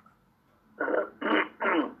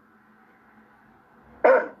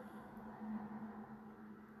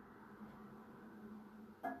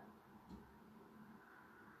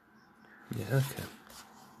 Yeah, okay.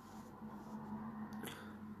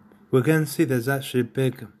 We're going to see there's actually a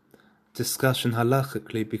big discussion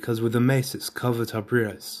halachically, because with the mace it's covered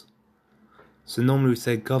habrias. So normally we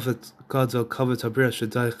say Gadol covered habrias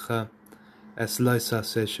shadaicha es loisa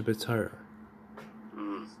se shebetara.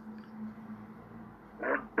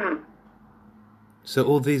 So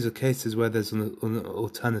all these are cases where there's an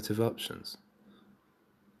alternative options.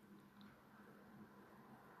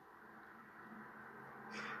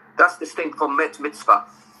 That's distinct from mitzvah.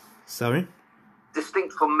 Sorry?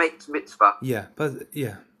 Distinct from mitzvah. Yeah, but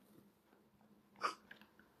yeah.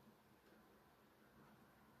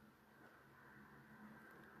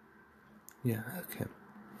 Yeah, okay.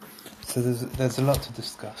 So there's a lot to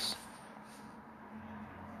discuss.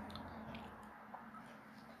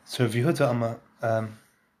 So Rav Yehuda Amar,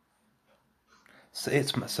 so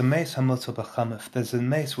mace hamutar b'chama. If there's a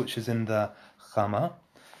mace which is in the chama,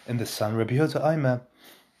 in the sun, Rabbi Yehuda Amar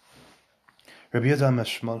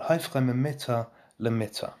shmol haifcha memita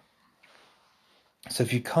lemita. So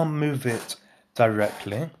if you can't move it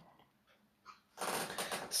directly,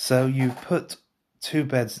 so you put two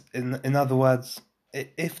beds. In other words,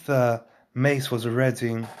 if the mace was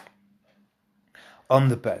already on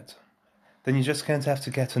the bed, then you're just going to have to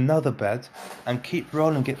get another bed and keep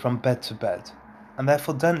rolling it from bed to bed, and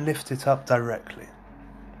therefore don't lift it up directly.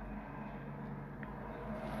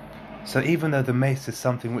 So even though the mace is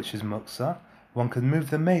something which is muksa, one can move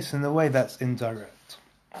the mace in a way that's indirect.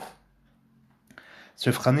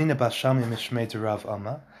 So Chanina Bas Shammai Mishmei de Rav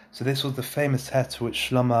Amar. So this was the famous heter which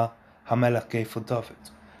Shlomo HaMelech gave for David.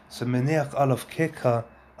 So Meniach Alav Kika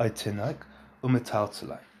Aitinak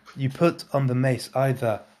Umetaltelai. You put on the mace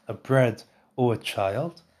either a bread or a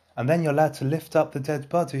child, and then you're allowed to lift up the dead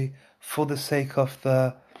body for the sake of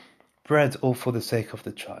the bread or for the sake of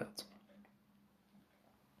the child.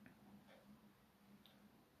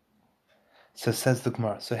 So says the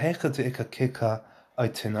Gemara. So Heicha de'ika kika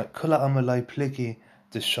aitina kula amalai pligi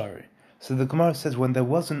deshari. So the Gemara says when there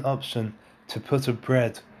was an option to put a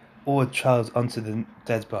bread or a child onto the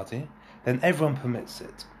dead body, then everyone permits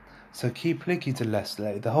it. So ki pligi de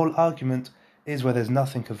lesle. The whole argument is where there's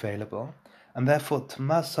nothing available, and therefore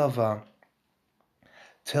Tamasava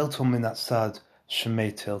tiltul minatsad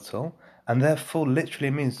shemei tiltul, and therefore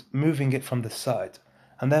literally means moving it from the side.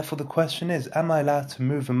 And therefore the question is, am I allowed to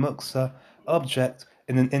move a muksa object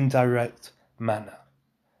in an indirect manner?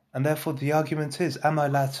 And therefore the argument is, am I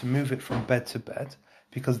allowed to move it from bed to bed?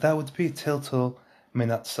 Because that would be tiltul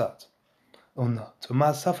minatsad, or not.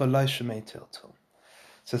 Tamasava lai shemei tiltul.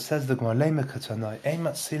 So says the Gemara,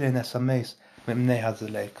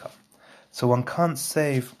 so one can't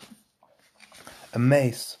save a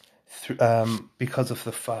mace because of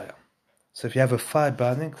the fire. So if you have a fire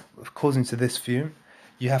burning, according to this view,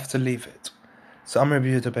 you have to leave it. So Amar Rabbi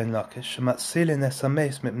Yehuda ben Lakish,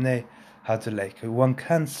 one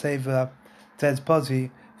can save a dead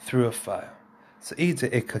body through a fire. So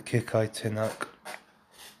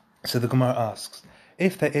So the Gemara asks,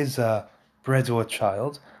 if there is a bread or a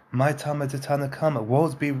child, my Tama de Tanakama, what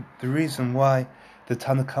would be the reason why the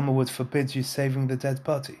Tanakama would forbid you saving the dead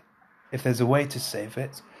body? If there's a way to save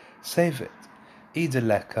it, save it. Ida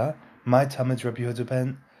Leka, my Tama de Rabbi Yehuda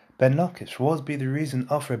ben Lakish, what would be the reason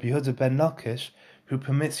of Rabbi Yehuda ben Lakish who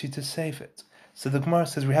permits you to save it? So the Gemara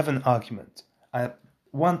says we have an argument.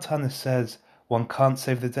 One Tana says one can't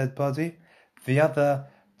save the dead body, the other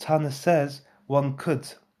Tana says one could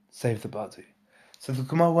save the body. So the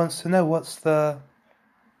Gemara wants to know what's the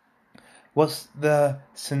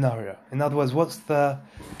scenario. In other words, what's the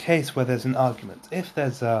case where there's an argument? If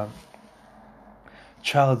there's a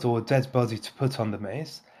child or a dead body to put on the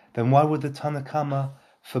mace, then why would the Tanakama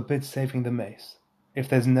forbid saving the mace? If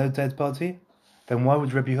there's no dead body, then why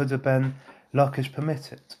would Rabbi Yehuda ben Lakish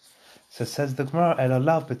permit it? So says the Gemara,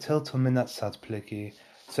 Elalav betiltul minatsad pligi.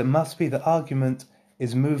 So it must be the argument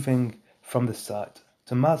is moving from the side.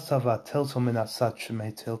 So the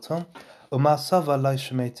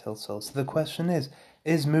question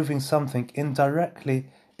is moving something indirectly,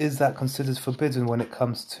 is that considered forbidden when it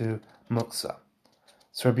comes to muksa?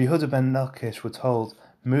 So Rabbi Yehuda ben Lakish were told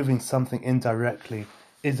moving something indirectly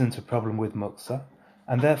isn't a problem with muksa,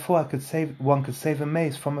 and therefore one could save a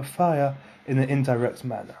mace from a fire in an indirect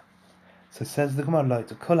manner. So says the Gemara, like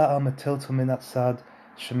Kula Alma Tiltul Minat Sad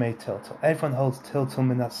Shemei Tiltul. Everyone holds Tiltul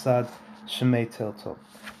Minat Sad Shemei Tiltul.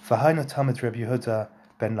 V'hainu Tamid Rabbi Yehuda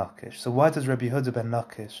ben Lakish. So why does Rabbi Yehuda ben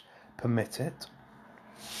Lakish permit it?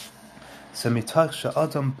 So mitach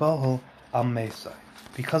she'adam bahol al mesai.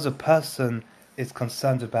 Because a person is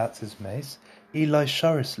concerned about his mace, Eli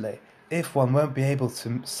Sharisle, if one won't be able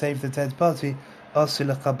to save the dead body,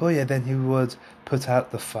 then he would put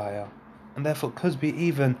out the fire. And therefore it could be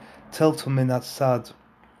even Tiltul Minat Sad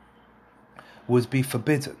would be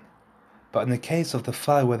forbidden. But in the case of the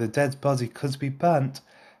fire where the dead body could be burnt,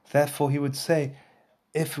 therefore he would say,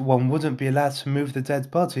 if one wouldn't be allowed to move the dead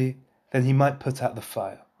body, then he might put out the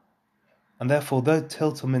fire. And therefore, though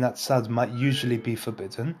Tiltul Minat Sad might usually be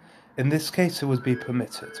forbidden, in this case it would be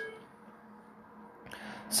permitted.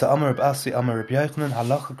 So Amar Reb Asi, Amar Reb Yochanan,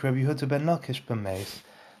 Halacha Rabbi Yehuda ben Lakish b'meis.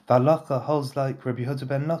 The halacha holds like Rabbi Yehuda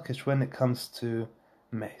ben Lakish when it comes to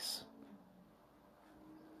mace.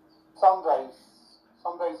 Sunday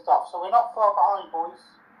stuff. So we're not far behind, boys.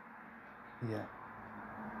 Yeah.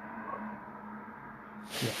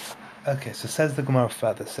 Okay, so says the Gemara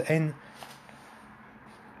further. So ein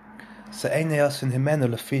yasin himenu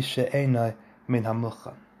lefi she'enai min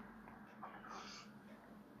hamuchan.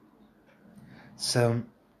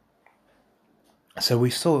 So we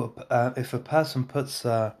saw if a person puts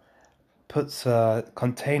a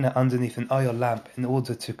container underneath an oil lamp in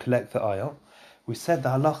order to collect the oil, we said the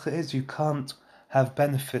halacha is you can't have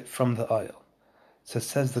benefit from the oil. So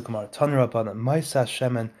says the Gemara, Tan Rabbanan, Ma'isa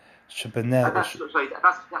Shemen Shebeneh. That's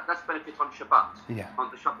benefit on Shabbat. Yeah. On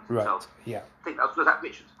the Shabbat Right. itself. Yeah. I think that was at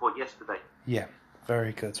Richard's point yesterday. Yeah.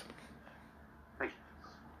 Very good. Thank you.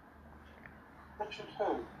 Richard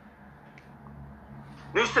who?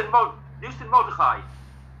 Newton Mordechai.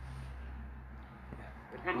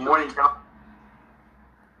 Morning, John.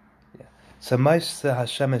 Yeah. So Ma'isa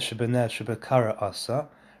Hashem Shebeneh Shebekara Asa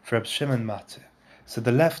for Reb Shimon Matir. So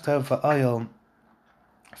the leftover oil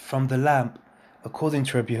from the lamp, according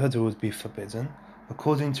to Rabbi Yehuda, would be forbidden.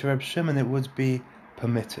 According to Reb Shimon, it would be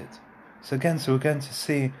permitted. So we're going to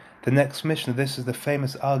see the next Mishnah. This is the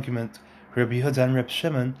famous argument, Rabbi Yehuda and Reb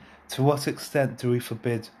Shimon, to what extent do we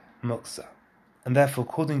forbid muksa? And therefore,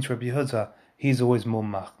 according to Rabbi Yehuda, he's always more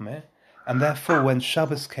machmir. And therefore, when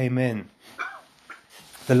Shabbos came in,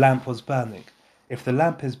 the lamp was burning. If the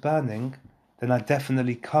lamp is burning, then I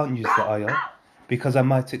definitely can't use the oil, because I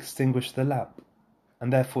might extinguish the lamp.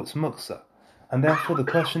 And therefore it's muksa. And therefore the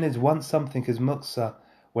question is, once something is muksa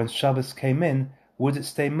when Shabbos came in, would it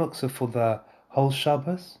stay muksa for the whole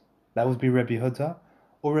Shabbos? That would be Rabbi Yehuda.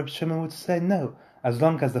 Or Reb Shimon would say, no, as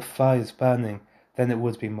long as the fire is burning, then it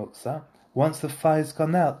would be muksa. Once the fire's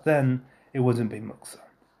gone out, then it wouldn't be muksa.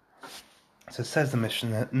 So says the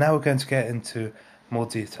Mishnah. Now we're going to get into more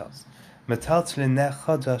details. Metaltlin ner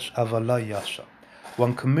chadash avala yasha.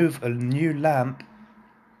 One can move a new lamp,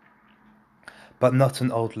 but not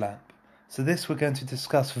an old lamp. So this we're going to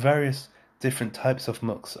discuss various different types of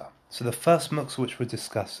muksa. So the first muksa which we're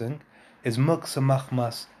discussing is muksa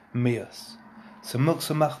machmas mius. So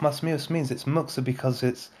muksa machmas mius means it's muksa because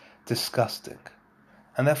it's disgusting.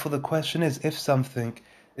 And therefore the question is, if something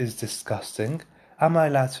is disgusting, am I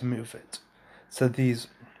allowed to move it? So these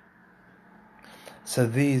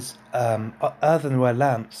earthenware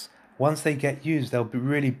lamps, once they get used, they'll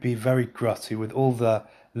really be very grotty with all the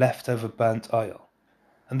leftover burnt oil.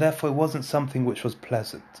 And therefore it wasn't something which was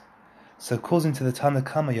pleasant. So according to the Tanna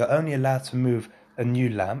Kama, you're only allowed to move a new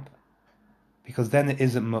lamp, because then it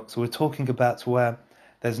isn't muksa. We're talking about where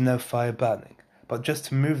there's no fire burning. But just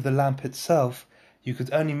to move the lamp itself, you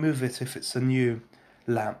could only move it if it's a new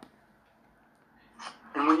lamp.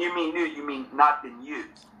 And when you mean new, you mean not been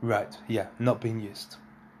used. Right, yeah, not being used.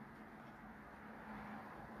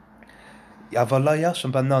 Avala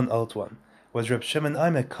yasham, but not an old one. Was Reb Shimon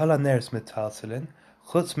Aimer kala neres metaltelin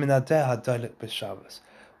chutz min adeh hadaylik b'Shabbos.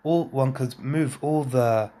 One could move all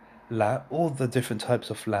the different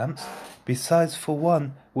types of lamps, besides for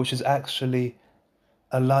one which is actually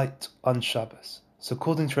a light on Shabbos. So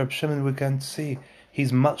according to Reb Shimon, we're going to see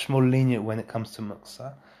he's much more lenient when it comes to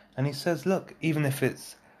muksa. And he says, look, even if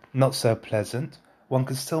it's not so pleasant, one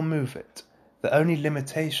can still move it. The only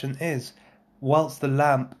limitation is, whilst the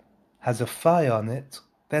lamp has a fire on it,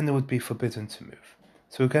 then it would be forbidden to move.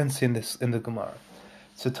 So we're going to see this in the Gemara.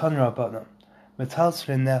 So Tan Rabbanan,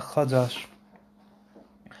 metaltlin ner chadash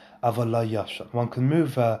avala yashan. One can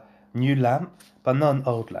move a new lamp, but not an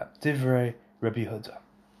old lamp. Divrei Rabbi Yehuda.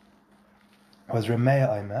 Was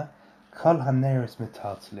Remeya Aimer, Kol haneres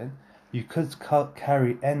metartalin, you could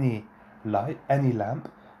carry any light, any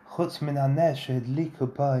lamp, chutz min haner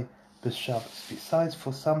shehidliku bai b'Shabbos,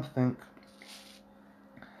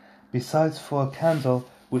 besides for a candle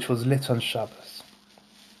which was lit on Shabbos.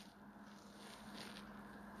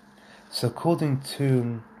 So according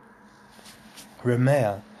to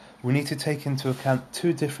Ramea, we need to take into account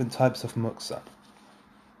two different types of muksa.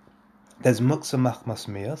 There's muksa machmas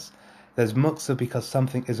miyas, there's muksa because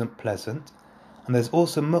something isn't pleasant, and there's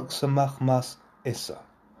also muksa machmas issa.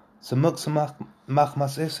 So muksa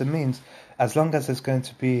machmas issa means as long as there's going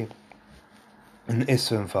to be an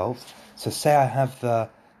issa involved, so say I have the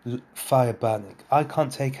fire burning, I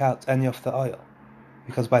can't take out any of the oil,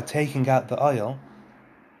 because by taking out the oil,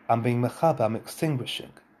 I'm being mechaba, I'm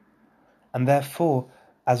extinguishing. And therefore,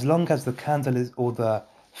 as long as the candle is, or the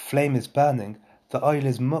flame is burning, the oil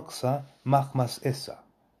is muksa machmas issa.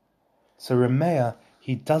 So Ramea,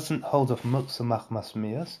 he doesn't hold of muksa machmas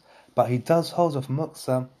miyas, but he does hold of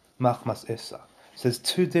muksa machmas issa. So there's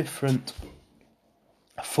two different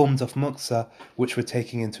forms of muksa which we're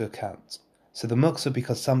taking into account. So the muksa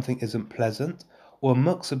because something isn't pleasant, or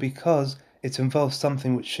muksa because it involves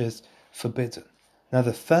something which is forbidden. Now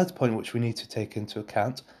the third point which we need to take into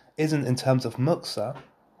account isn't in terms of muksa,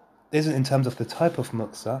 isn't in terms of the type of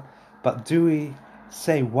muksa, but do we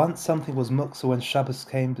say once something was muksa when Shabbos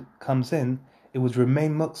comes in, it would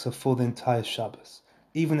remain muksa for the entire Shabbos,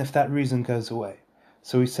 even if that reason goes away.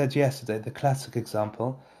 So we said yesterday, the classic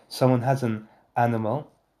example, someone has an animal,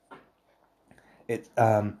 it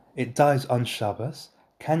dies on Shabbos,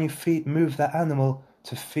 can you move that animal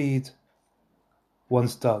to feed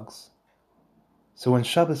one's dogs? So when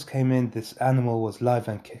Shabbos came in, this animal was live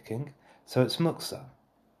and kicking, so it's muksa.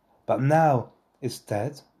 But now it's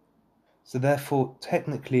dead, so therefore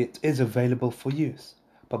technically it is available for use.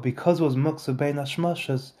 But because it was muksa bein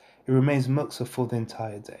hashmashas, it remains muksa for the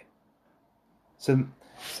entire day. So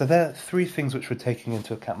there are three things which we're taking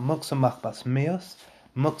into account: muksa machmas miyos,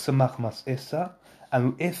 muksa machmas issa,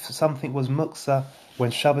 and if something was muksa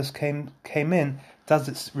when Shabbos came in, does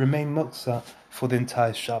it remain muksa for the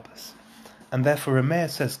entire Shabbos? And therefore Ramea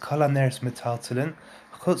says kol haneres metaltalin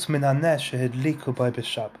chutz min haner shehidliku bai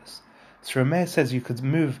b'Shabbos. So Ramea says you could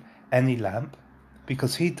move any lamp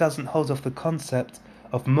because he doesn't hold of the concept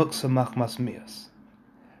of muksa machmas miyos,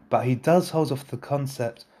 but he does hold of the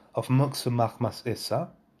concept of muksa machmas issa,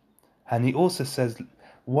 and he also says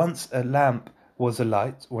once a lamp was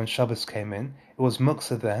alight when Shabbos came in, it was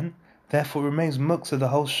muksa then, therefore it remains muksa the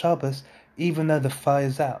whole Shabbos even though the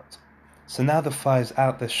fire's out. So now the fire's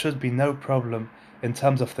out, there should be no problem in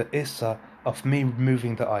terms of the issa of me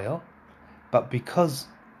removing the oil, but because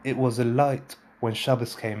it was alight when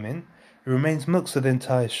Shabbos came in, it remains muksa the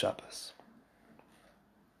entire Shabbos.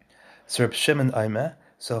 So Reb Shimon Omer,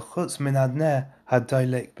 so chutz min haner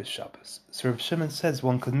hadaylek b'Shabbos. So Reb Shimon says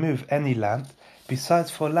one could move any lamp besides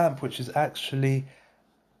for a lamp which is actually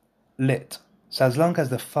lit. So as long as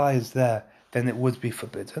the fire is there, then it would be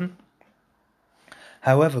forbidden.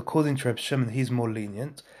 However, according to Reb Shimon, he's more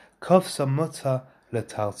lenient. Kovsa muta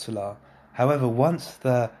letaltala. However, once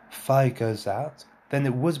the fire goes out, then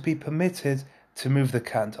it would be permitted to move the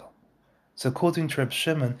candle. So according to Reb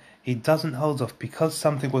Shimon, he doesn't hold off because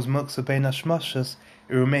something was muksa bein hashmashas,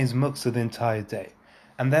 it remains muksa the entire day.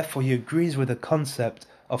 And therefore he agrees with the concept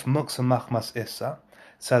of muksa machmas issa.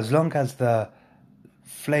 So as long as the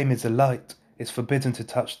flame is alight, it's forbidden to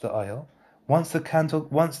touch the oil. Once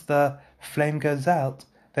the flame goes out,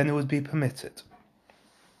 then it would be permitted.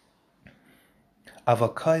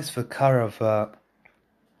 Avakais v'karav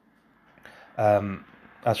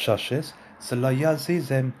ashashis, so la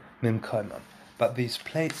yazizem mimkaiman. But these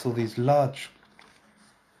plates or these large,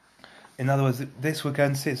 in other words, this we're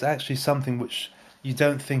going to see, it's actually something which you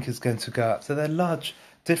don't think is going to go up. So they're large,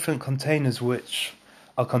 different containers which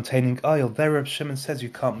are containing oil. There Reb Shimon says you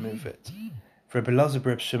can't move it. Reb Elazar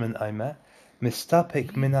Reb Shimon Omer,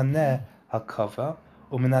 mistapik min haner hakava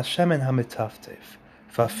u'min hashemen hamitaftev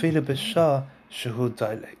va'afilu b'shah shehu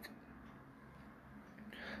daylek.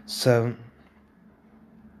 So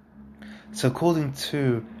according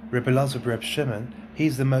to Reb Elazar Reb Shimon,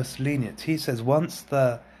 he's the most lenient. He says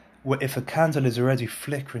if a candle is already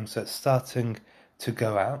flickering, so it's starting to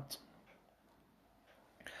go out,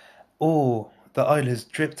 or the oil has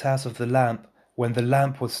dripped out of the lamp when the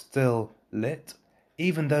lamp was still lit,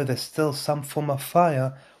 even though there's still some form of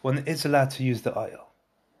fire, one is allowed to use the oil.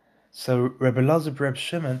 So Reb Elazar Reb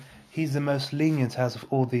Shimon, he's the most lenient out of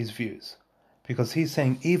all these views, because he's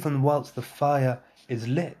saying even whilst the fire is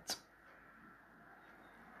lit,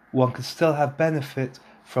 one could still have benefit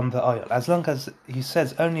from the oil, as long as, he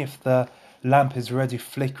says, only if the lamp is already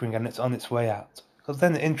flickering and it's on its way out. Because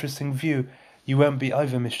then, an interesting view, you won't be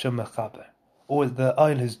either mishum mechaber, or the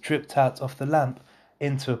oil has dripped out of the lamp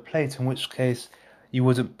into a plate, in which case you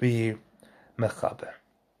wouldn't be mechaber.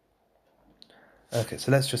 Okay,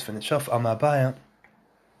 so let's just finish off. Amabaya.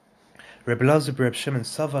 Rebbe Elazar Reb Shimon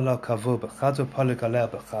Savala Kavur B'chado Poligaleh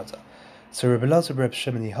B'chada. So Rebbe Elazar Reb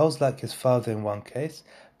Shimon, he holds like his father in one case,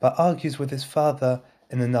 but argues with his father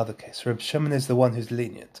in another case. Reb Shimon is the one who's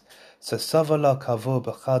lenient. So Savala Kavur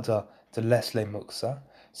B'chada de Lesle Muksa.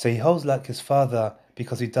 So he holds like his father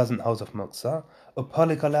because he doesn't hold of Muksa.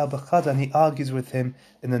 Poligaleh B'chada, and he argues with him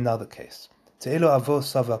in another case. Te'ilo Avor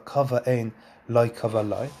Sava Kava Ein Loi Kava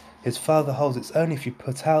Loi. His father holds it's only if you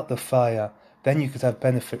put out the fire, then you could have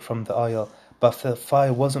benefit from the oil, but if the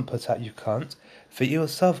fire wasn't put out, you can't. For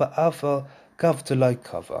Iosava Aval Gav Deloi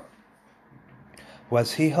Kava.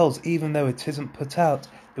 Whereas he holds, even though it isn't put out,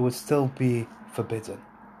 it would still be forbidden,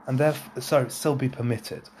 and therefore, still be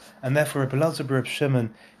permitted. And therefore, Rebbe Elazar Reb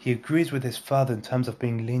Shimon, he agrees with his father in terms of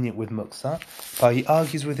being lenient with muksa, but he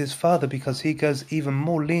argues with his father because he goes even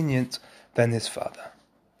more lenient than his father.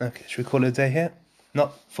 Okay, should we call it a day here?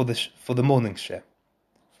 Not for the morning share.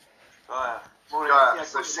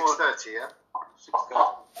 So 6:30, yeah?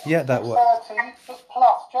 6:30. Yeah, that works. 6:30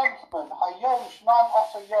 plus, gentlemen. Hayom Shman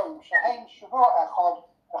Asa Yom Shahem Shavua Echad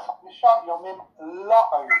V'Chamisha Yomim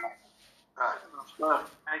La'om.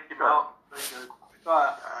 Thank you, Mel. Very good.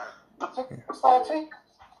 6:30.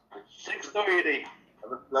 6:30.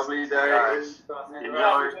 Have a lovely day.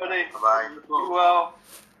 Enjoy, everybody. Bye-bye. Do well.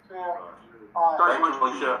 Thank you,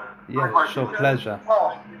 Moshe. Yeah, sure, pleasure.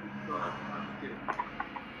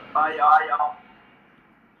 Bye.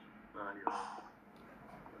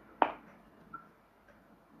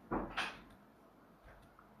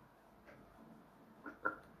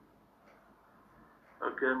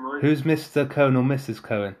 Okay, Moshe. Who's Mr. Cohen or Mrs.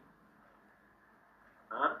 Cohen?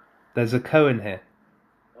 Huh? There's a Cohen here.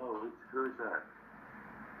 Oh, who is that?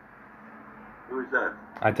 Who is that?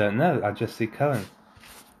 I don't know. I just see Cohen.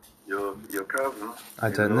 Your cousin? I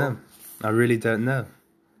don't know. I really don't know.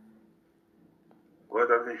 Why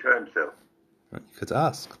doesn't he show himself? You could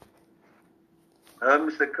ask.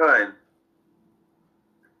 Mr. Cohen,